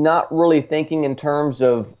not really thinking in terms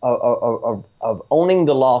of owning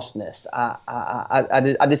the lostness.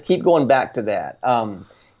 I just keep going back to that.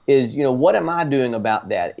 is, what am I doing about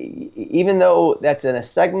that? Even though that's in a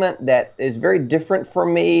segment that is very different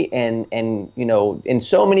from me and in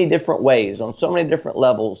so many different ways, on so many different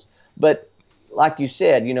levels. But like you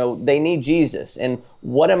said, they need Jesus. And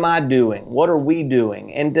what am I doing? What are we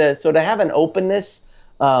doing? And so to have an openness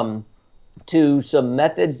to some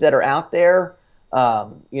methods that are out there,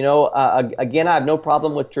 again, I have no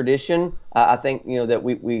problem with tradition. I think, that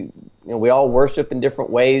we all worship in different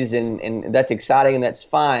ways, and that's exciting and that's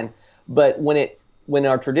fine. But when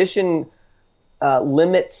our tradition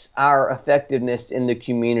limits our effectiveness in the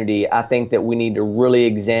community, I think that we need to really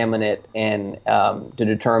examine it and to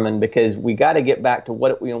determine, because we got to get back to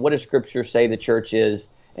what does Scripture say the church is,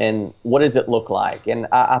 and what does it look like? And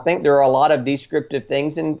I think there are a lot of descriptive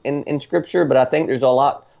things in Scripture, but I think there's a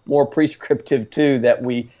lot more prescriptive too that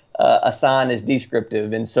we assign as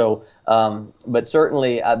descriptive. And so, but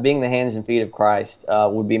certainly being the hands and feet of Christ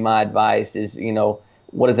would be my advice. Is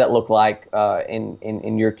what does that look like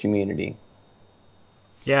in your community?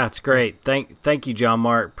 Yeah, it's great. Thank you, Jon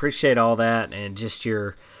Mark. Appreciate all that, and just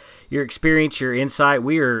your experience, your insight.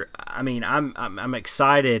 I'm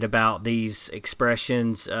excited about these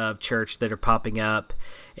expressions of church that are popping up,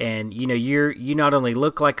 and you not only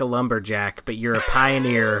look like a lumberjack, but you're a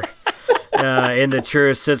pioneer in the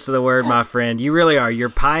truest sense of the word, my friend. You really are. You're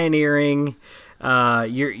pioneering.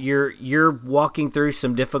 You're walking through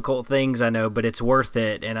some difficult things, I know, but it's worth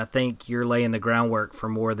it, and I think you're laying the groundwork for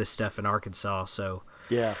more of this stuff in Arkansas. So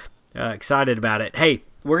yeah, excited about it. Hey,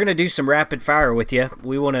 we're gonna do some rapid fire with you.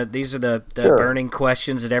 These are the Sure. burning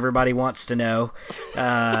questions that everybody wants to know.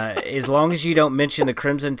 As long as you don't mention the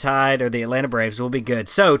Crimson Tide or the Atlanta Braves, we'll be good.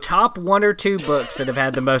 So, top 1 or 2 books that have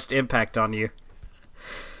had the most impact on you.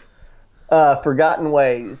 Forgotten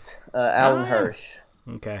Ways, Alan Hirsch.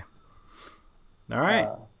 Okay. All right.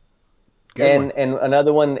 And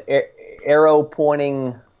another one, Arrow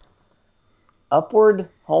Pointing Upward,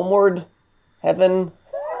 Homeward, Heaven.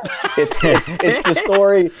 It's the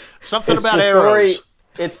story. Something about arrows.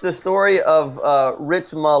 It's the story of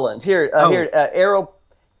Rich Mullins. Arrow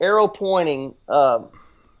pointing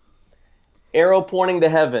to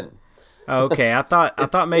heaven. Oh, okay. I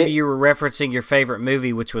thought maybe you were referencing your favorite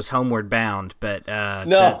movie, which was Homeward Bound, but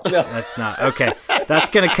no, that's not. Okay, that's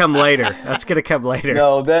gonna come later.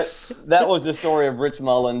 No, that was the story of Rich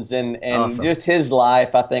Mullins, and Awesome. Just his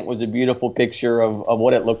life, I think, was a beautiful picture of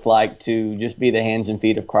what it looked like to just be the hands and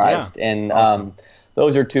feet of Christ. Yeah. And Awesome.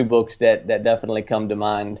 Those are 2 books that definitely come to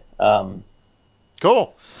mind.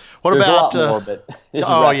 Cool. What There's about? a lot more, but this is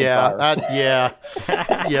oh rapid yeah,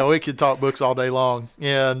 fire. yeah. We could talk books all day long.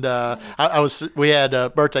 And we had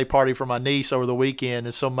a birthday party for my niece over the weekend,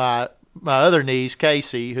 and so my other niece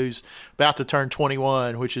Casey, who's about to turn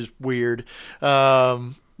 21, which is weird. We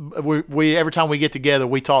every time we get together,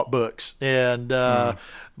 we talk books, and that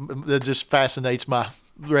just fascinates the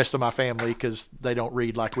rest of my family because they don't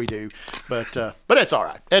read like we do. But it's all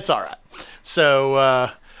right. It's all right.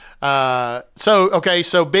 So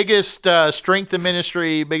biggest strength in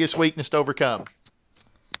ministry, biggest weakness to overcome.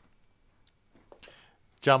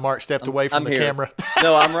 Jon Mark stepped away from the camera.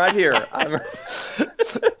 No, I'm right here.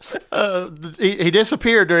 He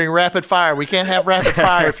disappeared during rapid fire. We can't have rapid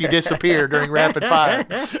fire if you disappear during rapid fire.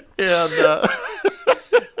 And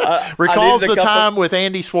recalls the time with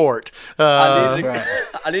Andy Swart.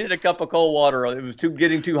 I needed a cup of cold water. It was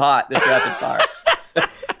getting too hot, this rapid fire.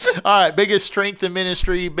 All right, biggest strength in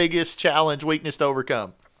ministry, biggest challenge, weakness to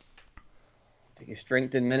overcome. Biggest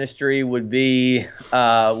strength in ministry would be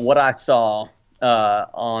what I saw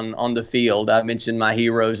on the field. I mentioned my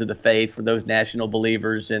heroes of the faith for those national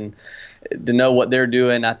believers, and to know what they're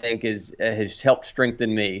doing, I think has helped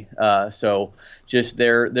strengthen me. So just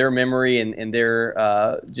their memory and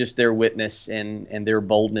their just their witness and their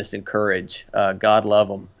boldness and courage. God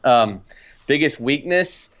love them. Biggest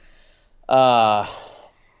weakness.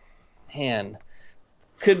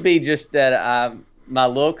 Could be just that my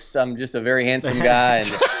looks. I'm just a very handsome guy, and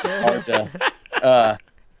it's hard to.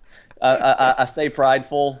 I stay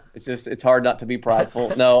prideful. It's hard not to be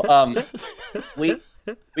prideful. No,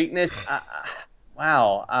 weakness.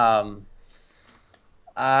 Wow.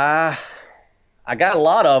 I got a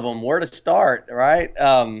lot of them. Where to start, right?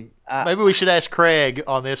 Maybe we should ask Craig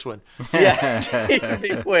on this one. Yeah,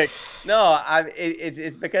 be quick. No,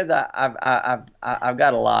 it's because I've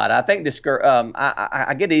got a lot. I think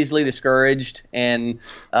I get easily discouraged, and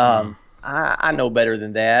I know better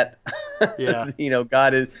than that. Yeah.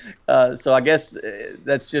 God is. So I guess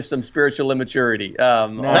that's just some spiritual immaturity.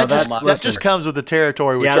 That just comes with the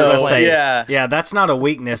territory. Yeah, that's not a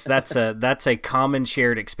weakness. That's a common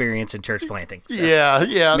shared experience in church planting. So.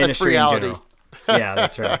 Yeah, that's reality. Yeah,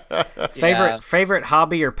 that's right. Favorite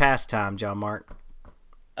hobby or pastime, John Mark?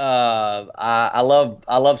 I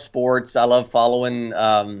love sports. I love following.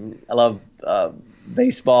 I love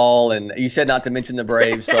baseball, and you said not to mention the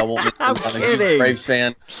Braves, so I won't mention. I'm a huge Braves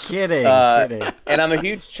fan. Kidding. And I'm a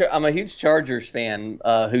huge Chargers fan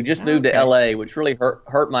who just moved to LA, which really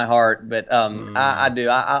hurt my heart. But I do.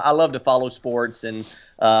 I love to follow sports, and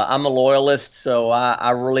I'm a loyalist, so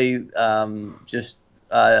I really just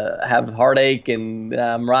have heartache, and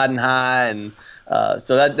I'm riding high, and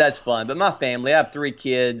so that's fun. But my family, I have 3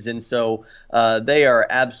 kids, and so they are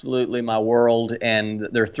absolutely my world. And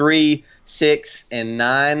they're 3, 6, and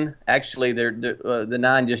 9. Actually, the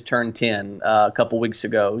 9 just turned 10 a couple weeks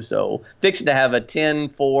ago. So fixing to have a 10,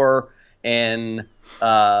 4, and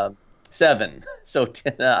 7. So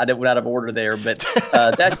 10, I went out of order there, but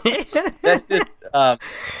that's just.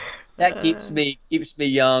 That keeps me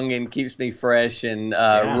young and keeps me fresh, and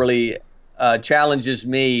really challenges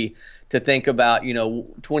me to think about,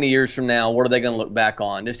 20 years from now, what are they going to look back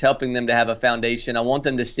on? Just helping them to have a foundation. I want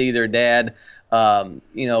them to see their dad,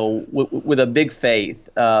 with a big faith,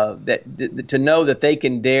 to know that they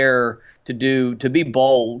can dare to be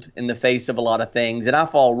bold in the face of a lot of things. And I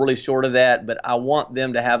fall really short of that, but I want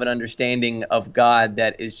them to have an understanding of God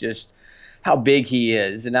that is just how big he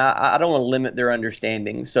is, and I don't want to limit their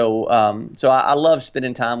understanding. So I love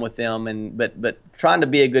spending time with them, but trying to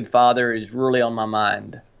be a good father is really on my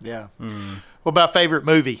mind. Yeah. What about favorite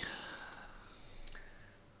movie?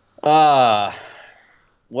 Well,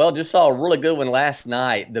 just saw a really good one last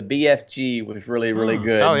night. The BFG was really, really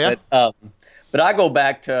good. Oh yeah. But I go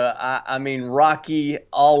back to I mean Rocky,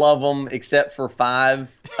 all of them except for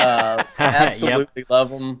 5. Absolutely love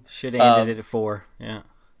them. Should have ended it at 4. Yeah.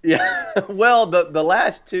 Yeah, well, the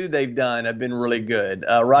last 2 they've done have been really good.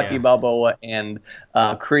 Rocky Balboa and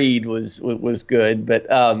Creed was good, but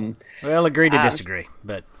well, agree to disagree.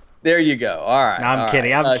 But there you go. All right. No, I'm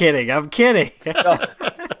kidding. I'm kidding.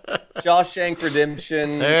 Shawshank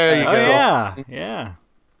Redemption. There you go. Yeah.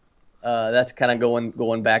 That's kind of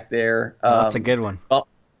going back there. That's a good one.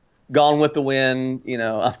 Gone with the Wind.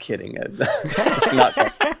 I'm kidding. Not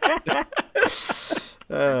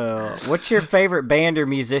what's your favorite band or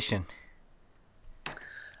musician?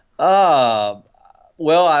 Well,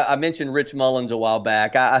 I mentioned Rich Mullins a while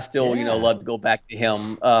back. I still, love to go back to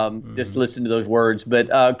him, just listen to those words. But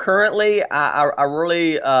currently, I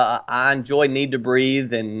really I enjoy Need to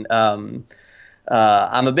Breathe, and I'm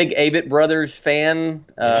a big Avett Brothers fan.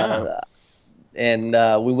 And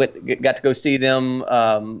we got to go see them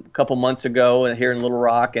a couple months ago here in Little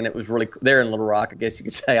Rock, and it was really. They're in Little Rock, I guess you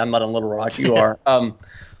could say. I'm not in Little Rock. You are.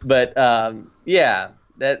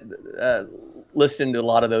 Listening to a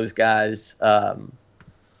lot of those guys.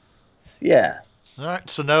 Yeah. All right.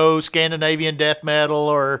 So no Scandinavian death metal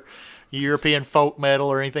or European folk metal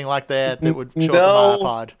or anything like that would show up on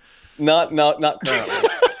my iPod. Not currently.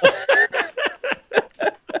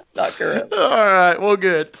 Not currently. All right. Well,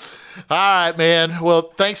 good. All right, man. Well,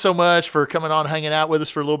 thanks so much for coming on, hanging out with us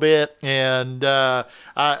for a little bit. And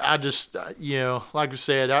I just, like I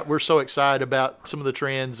said, we're so excited about some of the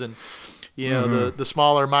trends and, the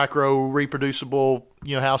smaller, micro, reproducible,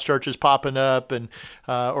 house churches popping up and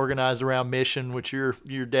organized around mission, which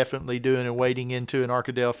you're definitely doing and wading into in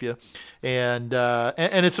Arkadelphia. And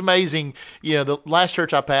it's amazing. The last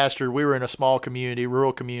church I pastored, we were in a small community,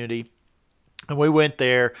 rural community. And we went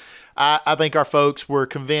there. I think our folks were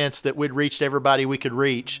convinced that we'd reached everybody we could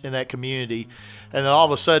reach in that community. And then all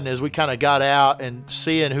of a sudden, as we kind of got out and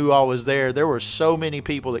seeing who all was there were so many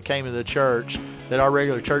people that came into the church that our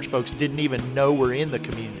regular church folks didn't even know were in the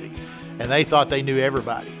community. And they thought they knew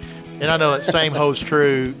everybody. And I know that same holds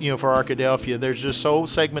true, for Arkadelphia. There's just so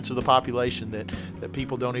segments of the population that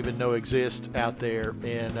people don't even know exist out there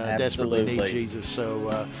and desperately need Jesus.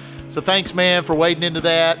 So thanks, man, for wading into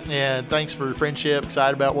that, and thanks for the friendship.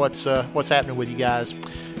 Excited about what's happening with you guys.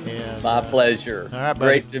 And, my pleasure. All right,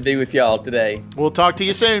 buddy. Great to be with y'all today. We'll talk to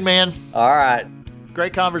you soon, man. All right.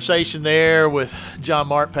 Great conversation there with Jon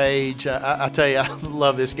Mark Page. I tell you, I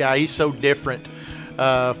love this guy. He's so different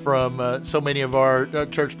from so many of our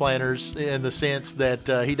church planners in the sense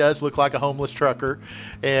that he does look like a homeless trucker,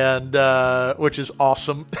 and which is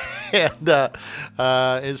awesome. And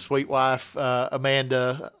his sweet wife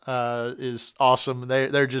Amanda is awesome.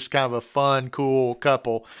 They're just kind of a fun, cool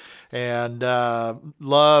couple, and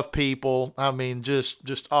love people. I mean,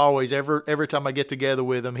 just always every time I get together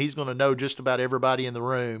with him, he's going to know just about everybody in the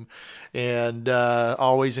room, and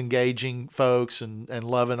always engaging folks and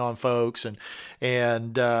loving on folks,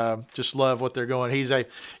 and just love what they're going. He's a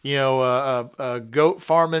goat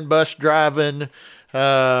farming, bus driving,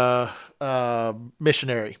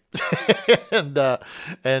 missionary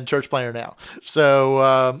and church planter now.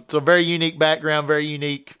 So very unique background, very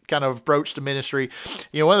unique kind of approach to ministry.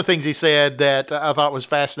 One of the things he said that I thought was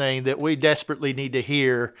fascinating that we desperately need to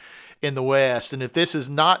hear in the West, and if this is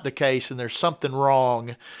not the case and there's something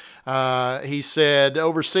wrong, he said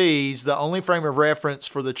overseas, the only frame of reference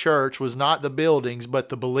for the church was not the buildings, but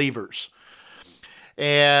the believers.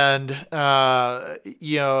 And,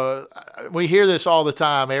 we hear this all the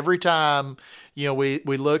time. Every time, we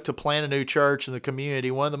look to plant a new church in the community,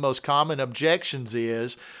 one of the most common objections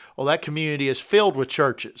is, well, that community is filled with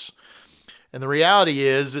churches. And the reality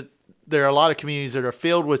is that there are a lot of communities that are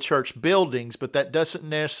filled with church buildings, but that doesn't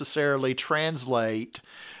necessarily translate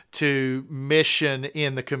to mission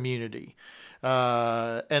in the community.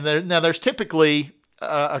 Now there's typically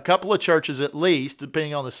a couple of churches at least,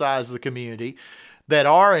 depending on the size of the community, that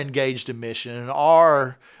are engaged in mission and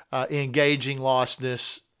are engaging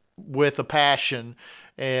lostness with a passion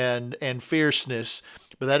and fierceness,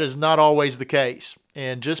 but that is not always the case.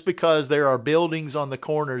 And just because there are buildings on the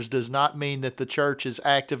corners does not mean that the church is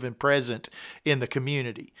active and present in the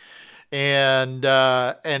community. And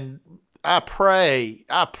I pray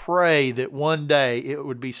that one day it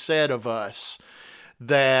would be said of us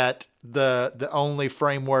that the only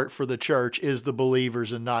framework for the church is the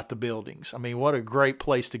believers and not the buildings. I mean, what a great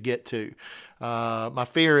place to get to. My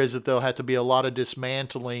fear is that there'll have to be a lot of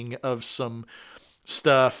dismantling of some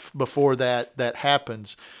stuff before that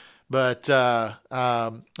happens. But I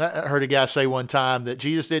heard a guy say one time that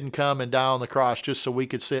Jesus didn't come and die on the cross just so we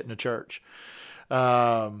could sit in a church.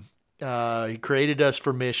 He created us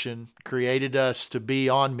for mission, created us to be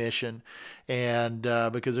on mission, and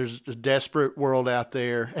because there's a desperate world out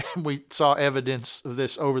there, and we saw evidence of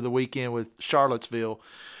this over the weekend with Charlottesville.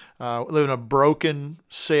 We live in a broken,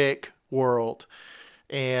 sick world,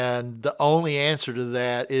 and the only answer to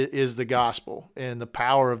that is the gospel and the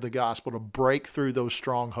power of the gospel to break through those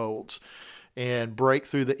strongholds and break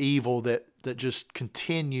through the evil that just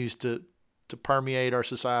continues to permeate our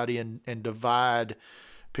society and divide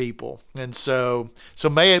people. And so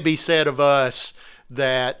may it be said of us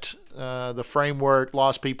that the framework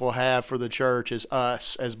lost people have for the church is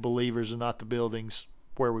us as believers and not the buildings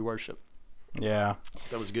where we worship. Yeah,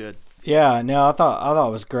 that was good. Yeah, no, I thought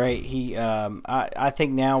it was great. He, I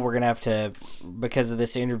think now we're gonna have to, because of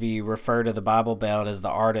this interview, refer to the Bible Belt as the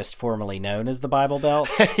artist formerly known as the Bible Belt.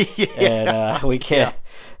 And we can't. Yeah.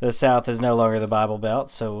 The South is no longer the Bible Belt,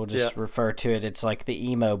 so we'll just refer to it. It's like the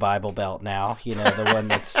emo Bible Belt now. The one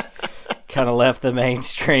that's kind of left the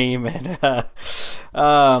mainstream. And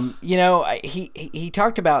he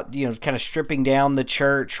talked about kind of stripping down the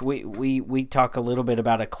church. We talk a little bit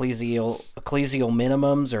about ecclesial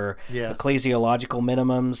minimums or ecclesiological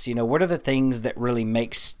minimums. What are the things that really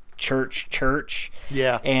makes church?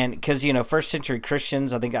 Yeah. And because first century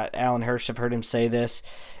Christians, I think Alan Hirsch, have heard him say this,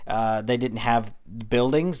 they didn't have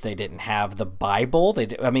buildings, they didn't have the Bible, they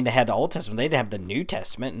had the Old Testament, they didn't have the New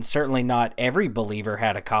Testament, and certainly not every believer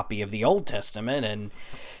had a copy of the Old Testament. And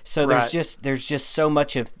so there's just so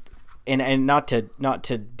much of, and not to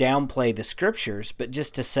downplay the scriptures, but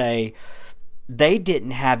just to say they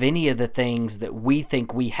didn't have any of the things that we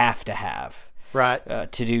think we have to have. Right.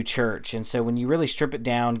 To do church. And so when you really strip it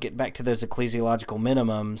down, get back to those ecclesiological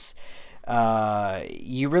minimums,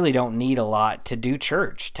 you really don't need a lot to do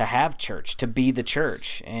church, to have church, to be the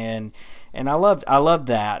church. And I love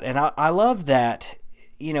that. And I love that,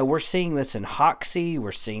 we're seeing this in Hoxie,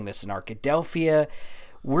 we're seeing this in Arkadelphia,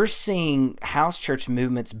 we're seeing house church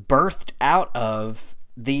movements birthed out of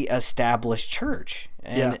the established church.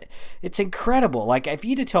 And it's incredible. Like, if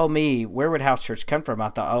you'd have told me where would house church come from, I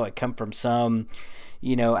thought, it come from some,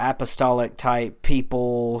 apostolic type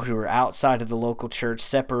people who are outside of the local church,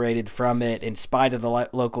 separated from it in spite of the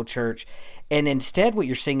local church. And instead what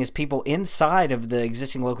you're seeing is people inside of the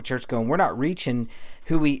existing local church going, we're not reaching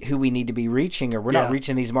who we need to be reaching, or we're not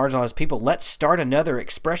reaching these marginalized people. Let's start another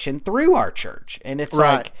expression through our church. And it's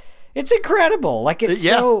like, it's incredible. Like, it's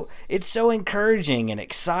so encouraging and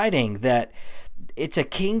exciting that it's a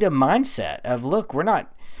kingdom mindset of, look,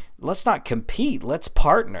 let's not compete, let's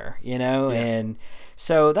partner, and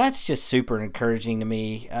so that's just super encouraging to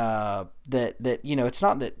me, that it's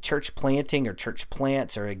not that church planting or church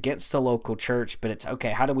plants are against the local church, but it's okay,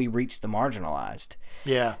 how do we reach the marginalized?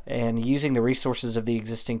 Yeah. And using the resources of the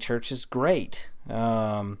existing church is great.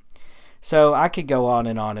 So I could go on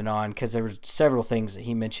and on and on because there were several things that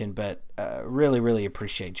he mentioned, but really, really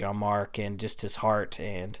appreciate Jon Mark and just his heart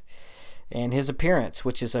and his appearance,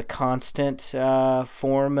 which is a constant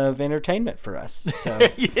form of entertainment for us. So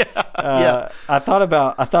I thought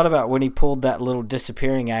about when he pulled that little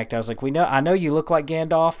disappearing act. I was like, I know you look like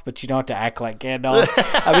Gandalf, but you don't have to act like Gandalf.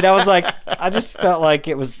 I mean, I just felt like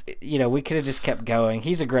it was, we could have just kept going.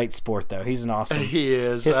 He's a great sport, though. He's an awesome. He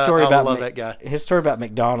is. His story I love that guy. His story about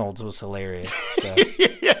McDonald's was hilarious. So.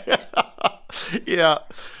 Yeah.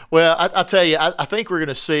 Well, I tell you, I think we're going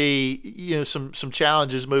to see, some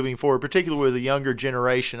challenges moving forward, particularly with the younger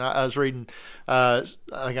generation. I was reading, I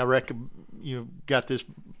think got this,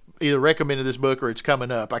 either recommended this book or it's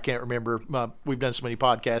coming up. I can't remember. We've done so many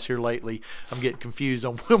podcasts here lately. I'm getting confused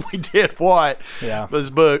on when we did what. Yeah. But this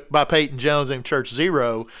book by Peyton Jones named Church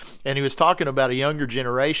Zero, and he was talking about a younger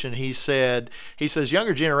generation. He says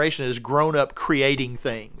younger generation has grown up creating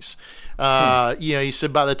things. He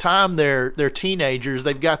said by the time they're teenagers,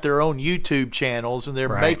 they've got their own YouTube channels and they're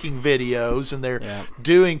making videos and they're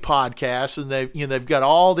doing podcasts and they've got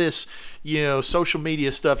all this social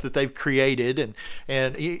media stuff that they've created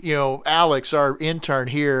and Alex, our intern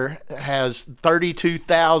here, has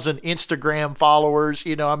 32,000 Instagram followers.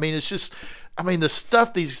 It's just. The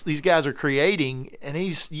stuff these guys are creating, and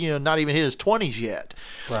he's not even hit his 20s yet,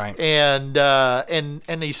 right? And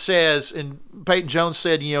he says, and Peyton Jones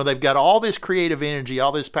said, they've got all this creative energy,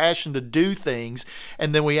 all this passion to do things,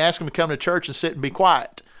 and then we ask them to come to church and sit and be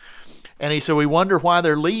quiet. And he said, we wonder why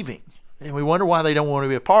they're leaving, and we wonder why they don't want to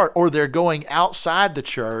be a part, or they're going outside the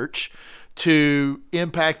church to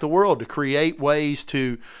impact the world, to create ways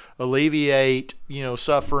to alleviate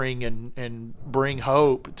suffering and bring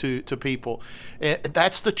hope to people. And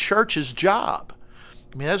that's the church's job.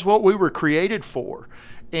 That's what we were created for.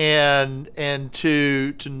 And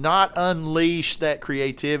to not unleash that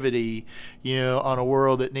creativity on a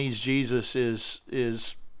world that needs Jesus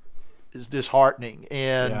is disheartening.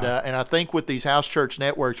 And I think with these house church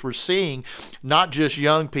networks, we're seeing not just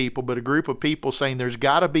young people, but a group of people saying there's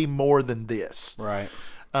got to be more than this. Right.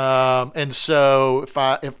 And so if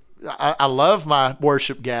I love my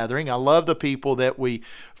worship gathering, I love the people that we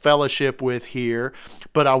fellowship with here,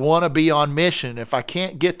 but I want to be on mission. If I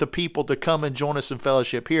can't get the people to come and join us in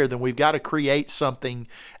fellowship here, then we've got to create something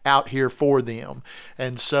out here for them.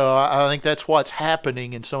 And so I think that's what's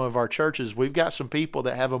happening in some of our churches. We've got some people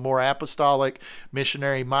that have a more apostolic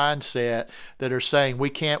missionary mindset that are saying we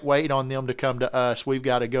can't wait on them to come to us. We've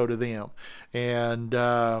got to go to them.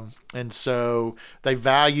 And so they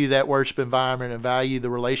value that worship environment and value the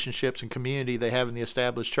relationships and community they have in the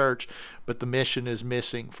established church, but the mission is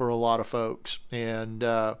missing for a lot of folks. And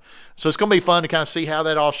so it's going to be fun to kind of see how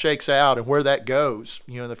that all shakes out and where that goes,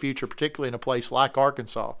 in the future, particularly in a place like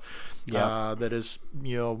Arkansas, that is,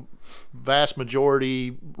 vast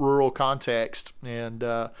majority rural context. And,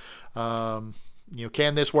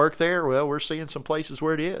 can this work there? Well, we're seeing some places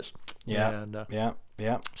where it is. Yeah. And,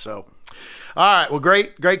 So, all right. Well,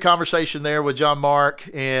 great conversation there with Jon Mark,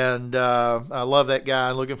 and I love that guy.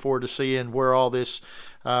 I'm looking forward to seeing where all this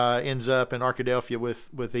ends up in Arkadelphia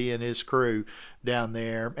with he and his crew down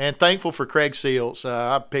there. And thankful for Craig Seals.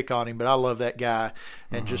 I pick on him, but I love that guy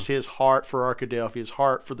and just his heart for Arkadelphia, his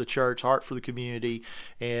heart for the church, heart for the community.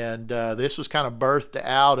 And this was kind of birthed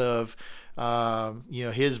out of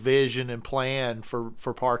his vision and plan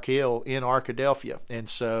for Park Hill in Arkadelphia. And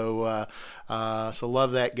so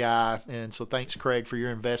love that guy. And so thanks, Craig, for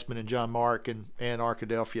your investment in Jon Mark and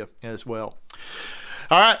Arkadelphia as well.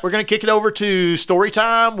 All right, we're going to kick it over to story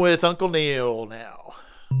time with Uncle Neil now.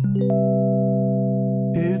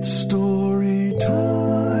 It's story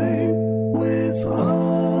time with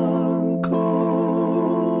Uncle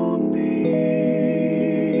Neil.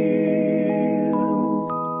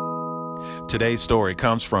 Today's story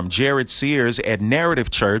comes from Jared Sears at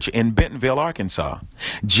Narrative Church in Bentonville, Arkansas.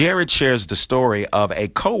 Jared shares the story of a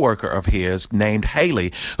coworker of his named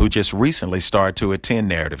Haley, who just recently started to attend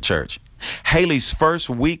Narrative Church. Haley's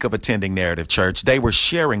first week of attending Narrative Church, they were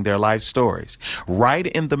sharing their life stories. Right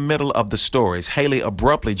in the middle of the stories, Haley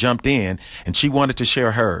abruptly jumped in and she wanted to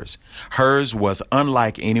share hers. Hers was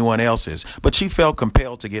unlike anyone else's, but she felt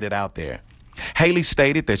compelled to get it out there. Haley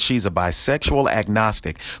stated that she's a bisexual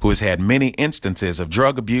agnostic who has had many instances of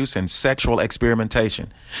drug abuse and sexual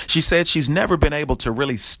experimentation. She said she's never been able to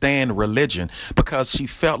really stand religion because she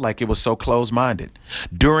felt like it was so close-minded.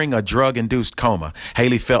 During a drug-induced coma,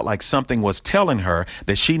 Haley felt like something was telling her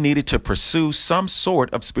that she needed to pursue some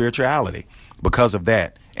sort of spirituality. Because of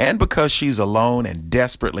that, and because she's alone and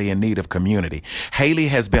desperately in need of community, Haley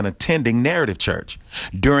has been attending Narrative Church.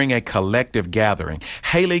 During a collective gathering,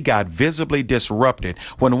 Haley got visibly disrupted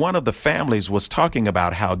when one of the families was talking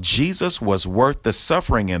about how Jesus was worth the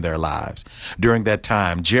suffering in their lives. During that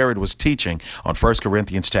time, Jared was teaching on 1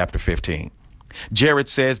 Corinthians chapter 15. Jared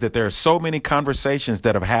says that there are so many conversations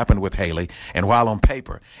that have happened with Haley, and while on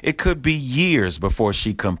paper, it could be years before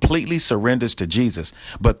she completely surrenders to Jesus,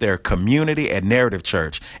 but their community at Narrative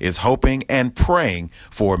Church is hoping and praying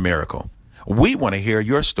for a miracle. We want to hear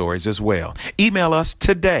your stories as well. Email us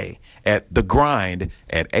today at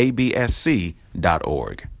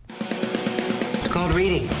thegrind@absc.org. It's called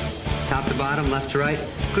reading. Top to bottom, left to right.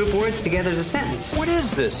 Group words together as a sentence. What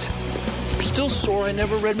is this? I'm still sore I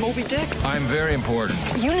never read Moby Dick. I'm very important.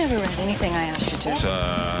 You never read anything I asked you to.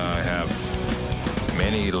 I have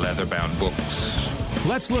many leather-bound books.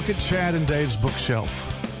 Let's look at Chad and Dave's bookshelf.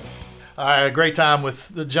 All right, a great time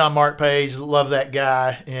with Jon Mark Page. Love that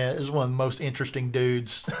guy. Yeah, he's one of the most interesting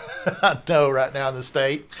dudes I know right now in the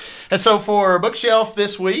state. And so for Bookshelf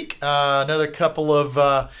this week, another couple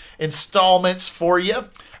of installments for you.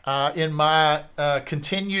 In my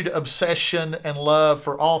continued obsession and love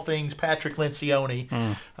for all things Patrick Lencioni.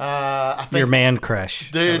 I think, your man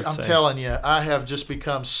crush. Dude, I'm telling you, I have just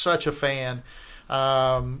become such a fan.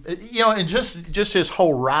 And just his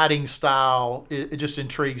whole writing style, it just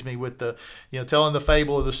intrigues me with the, telling the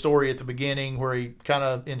fable of the story at the beginning where he kind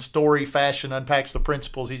of in story fashion unpacks the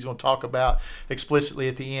principles he's going to talk about explicitly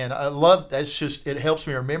at the end. I love that's just, it helps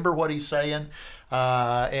me remember what he's saying.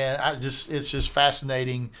 It's just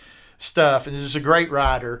fascinating stuff. And he's a great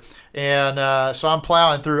writer. And so I'm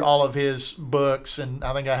plowing through all of his books, and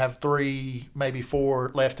I think I have 3, maybe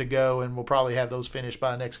 4 left to go, and we'll probably have those finished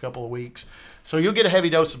by the next couple of weeks. So you'll get a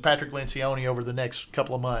heavy dose of Patrick Lencioni over the next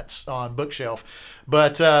couple of months on Bookshelf.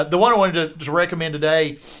 But the one I wanted to recommend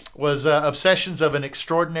today was Obsessions of an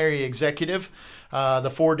Extraordinary Executive,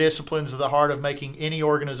 the 4 disciplines of the heart of making any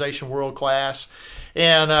organization world-class.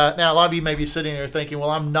 And now a lot of you may be sitting there thinking,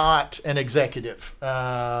 well, I'm not an executive.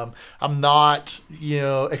 I'm not,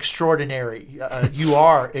 extraordinary. You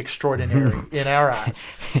are extraordinary in our eyes.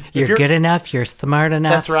 You're good enough. You're smart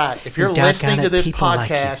enough. That's right. If you're listening to this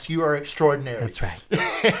podcast, you are extraordinary. That's right.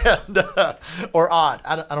 Or odd.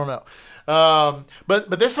 I don't know.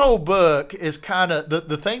 But this whole book is kind of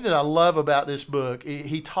the thing that I love about this book.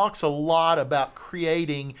 He talks a lot about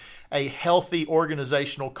creating a healthy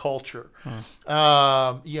organizational culture.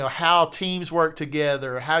 How teams work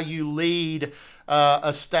together, how you lead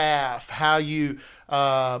a staff, how you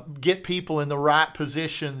get people in the right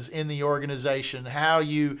positions in the organization, how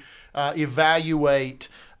you evaluate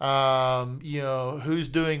who's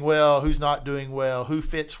doing well, who's not doing well, who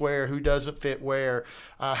fits where, who doesn't fit where,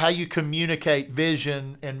 how you communicate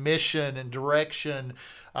vision and mission and direction,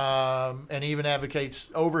 and even advocates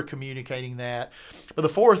over communicating that. But the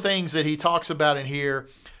 4 things that he talks about in here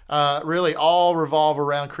really all revolve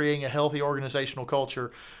around creating a healthy organizational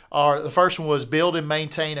culture. The first one was build and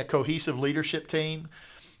maintain a cohesive leadership team.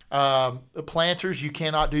 Planters, you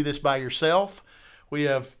cannot do this by yourself.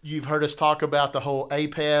 You've heard us talk about the whole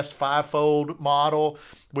APEST 5-fold model.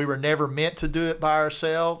 We were never meant to do it by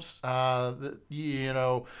ourselves.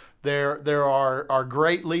 There are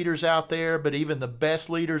great leaders out there, but even the best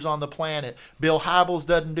leaders on the planet. Bill Hybels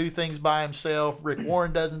doesn't do things by himself. Rick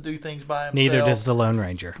Warren doesn't do things by himself. Neither does the Lone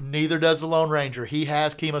Ranger. Neither does the Lone Ranger. He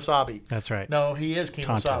has Kemosabe. That's right. No, he is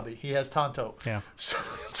Kemosabe. Tonto. He has Tonto. Yeah. So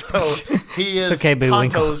he is okay,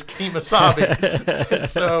 Tonto's Kemosabe.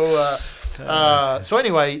 So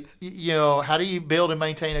anyway, how do you build and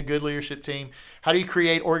maintain a good leadership team? How do you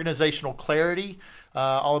create organizational clarity?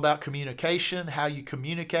 All about communication, how you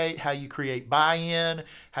communicate, how you create buy-in,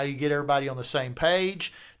 how you get everybody on the same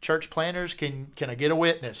page. Church planners, can I get a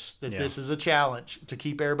witness that this is a challenge to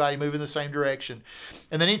keep everybody moving the same direction?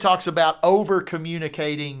 And then he talks about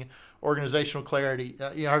over-communicating organizational clarity.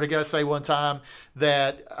 I heard a guy say one time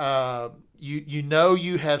that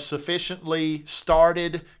you have sufficiently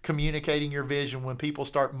started communicating your vision when people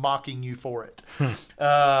start mocking you for it.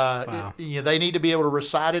 Wow. They need to be able to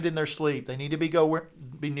recite it in their sleep. They need to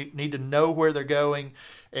need to know where they're going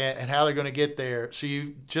and how they're going to get there. So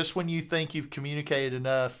just when you think you've communicated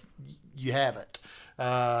enough, you haven't.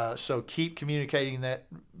 So keep communicating that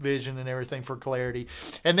vision and everything for clarity.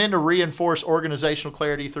 And then to reinforce organizational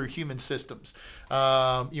clarity through human systems.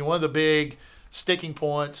 One of the big sticking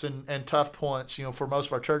points and tough points, for most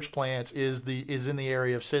of our church plants is in the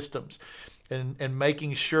area of systems and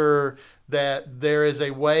making sure that there is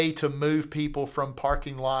a way to move people from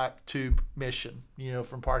parking lot to mission,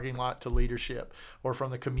 from parking lot to leadership, or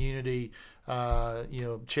from the community,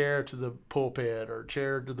 chair to the pulpit or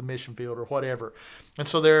chair to the mission field or whatever. And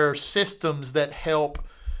so there are systems that help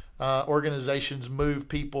organizations move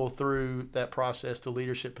people through that process to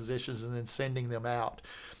leadership positions and then sending them out.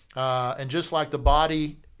 And just like the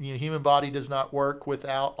body, human body does not work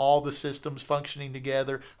without all the systems functioning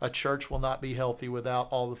together. A church will not be healthy without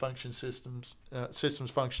all the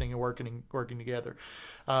systems functioning and working together.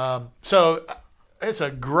 So it's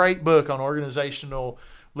a great book on organizational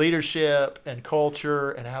leadership and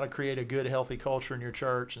culture and how to create a good, healthy culture in your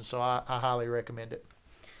church. And so I highly recommend it.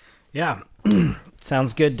 Yeah.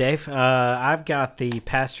 Sounds good, Dave. I've got The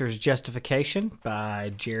Pastor's Justification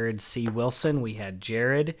by Jared C. Wilson. We had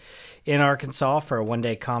Jared in Arkansas for a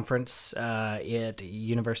one-day conference at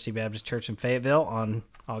University Baptist Church in Fayetteville on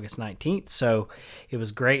August 19th. So it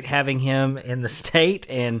was great having him in the state,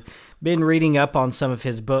 and been reading up on some of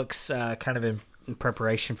his books kind of in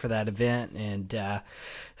preparation for that event. And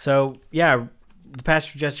so, yeah, The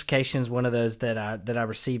Pastor's Justification is one of those that I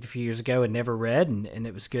received a few years ago and never read, and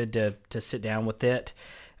it was good to sit down with it.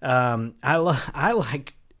 I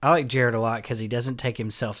like Jared a lot because he doesn't take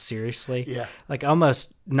himself seriously. Yeah, like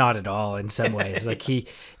almost not at all in some ways. Like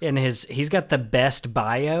he's got the best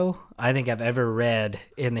bio I think I've ever read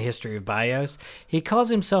in the history of bios. He calls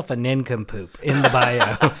himself a nincompoop in the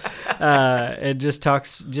bio. It just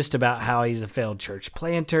talks just about how he's a failed church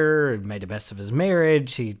planter and made a mess of his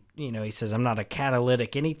marriage. He says, I'm not a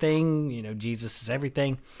catalytic anything. Jesus is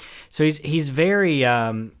everything. So he's very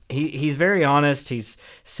he's very honest. He's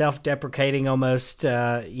self-deprecating almost,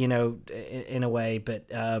 in a way,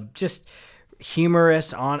 but just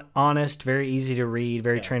humorous, honest, very easy to read,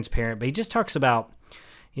 very transparent. But he just talks about,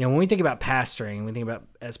 when we think about pastoring, we think about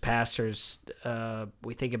as pastors,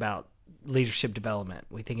 we think about leadership development.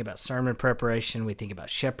 We think about sermon preparation. We think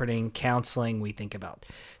about shepherding, counseling. We think about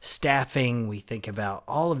staffing. We think about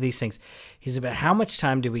all of these things. He's about how much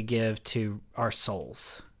time do we give to our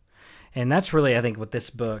souls? And that's really, I think, what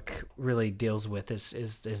this book really deals with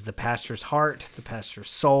is the pastor's heart, the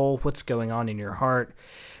pastor's soul. What's going on in your heart?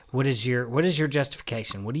 What is your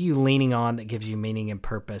justification? What are you leaning on that gives you meaning and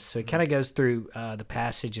purpose? So he kind of goes through the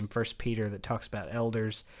passage in 1 Peter that talks about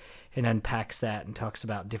elders and unpacks that and talks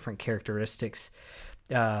about different characteristics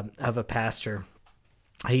of a pastor.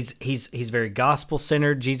 He's very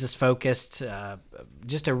gospel-centered, Jesus-focused,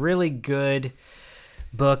 just a really good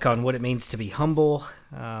book on what it means to be humble,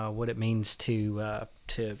 what it means to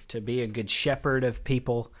be a good shepherd of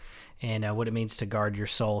people, and what it means to guard your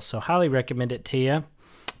soul. So highly recommend it to you.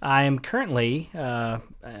 I am currently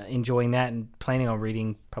enjoying that and planning on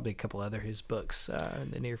reading probably a couple other his books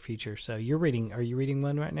in the near future. So are you reading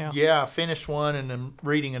one right now? Yeah, I finished one and I'm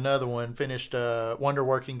reading another one. Finished Wonder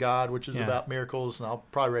Working God, which is about miracles, and I'll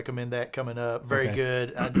probably recommend that coming up. Very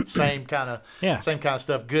good. Same kind of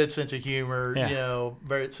stuff. Good sense of humor. Yeah.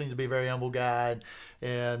 It seems to be a very humble guy.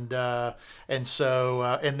 And then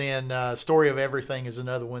Story of Everything is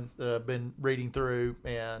another one that I've been reading through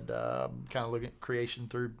and kind of looking at creation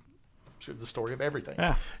through the story of everything.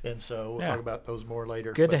 Yeah. And so we'll talk about those more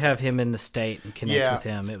later. Good to have him in the state and connect with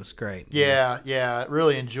him. It was great. Yeah.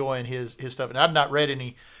 Really enjoying his stuff. And I've not read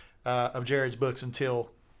any of Jared's books until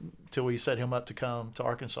we set him up to come to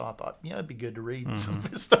Arkansas. I thought, it'd be good to read some of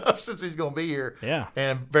his stuff since he's going to be here. Yeah.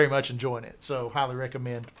 And I'm very much enjoying it. So highly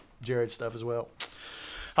recommend Jared's stuff as well.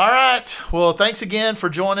 All right. Well, thanks again for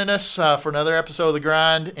joining us for another episode of The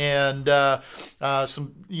Grind, and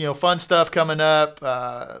some fun stuff coming up.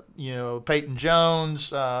 Peyton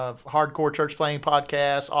Jones, Hardcore Church Planting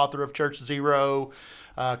Podcast, author of Church Zero,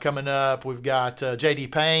 coming up. We've got J.D.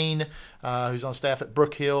 Payne, who's on staff at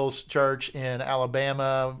Brook Hills Church in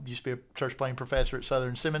Alabama. Used to be a church planting professor at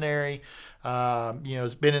Southern Seminary.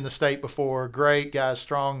 Has been in the state before. Great guy,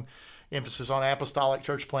 strong emphasis on apostolic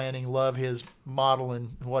church planting. Love his model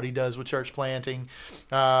and what he does with church planting.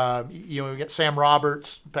 We've got Sam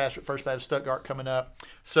Roberts, pastor at First Baptist Stuttgart, coming up.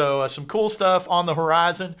 So some cool stuff on the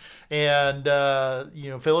horizon. And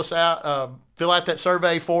fill us out. Fill out that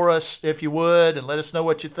survey for us if you would, and let us know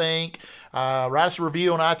what you think. Write us a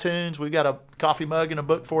review on iTunes. We've got a coffee mug and a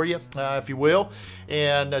book for you, if you will.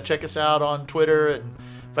 And check us out on Twitter and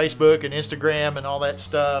Facebook and Instagram and all that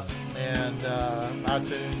stuff, and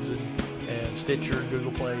iTunes and Stitcher,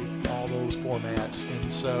 Google Play, all those formats.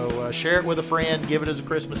 And so share it with a friend, give it as a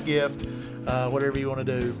Christmas gift, whatever you want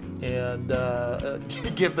to do, and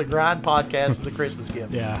give the Grind Podcast as a Christmas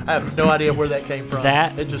gift. Yeah. I have no idea where that came from.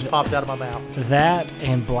 It just popped out of my mouth. That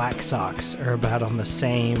and black socks are about on the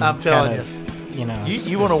same I'm telling you.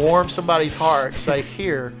 You want to warm somebody's heart, say,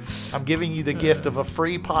 here, I'm giving you the gift of a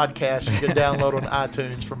free podcast you can download on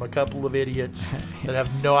iTunes from a couple of idiots that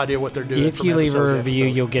have no idea what they're doing. If you leave a review,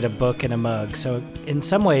 you'll get a book and a mug. So in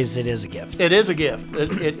some ways, it is a gift. It is a gift.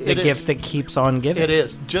 A gift that keeps on giving. It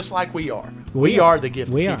is, just like we are. We are the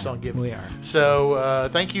gift that keeps on giving. We are. So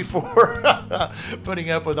thank you for putting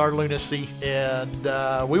up with our lunacy, and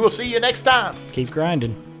we will see you next time. Keep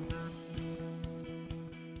grinding.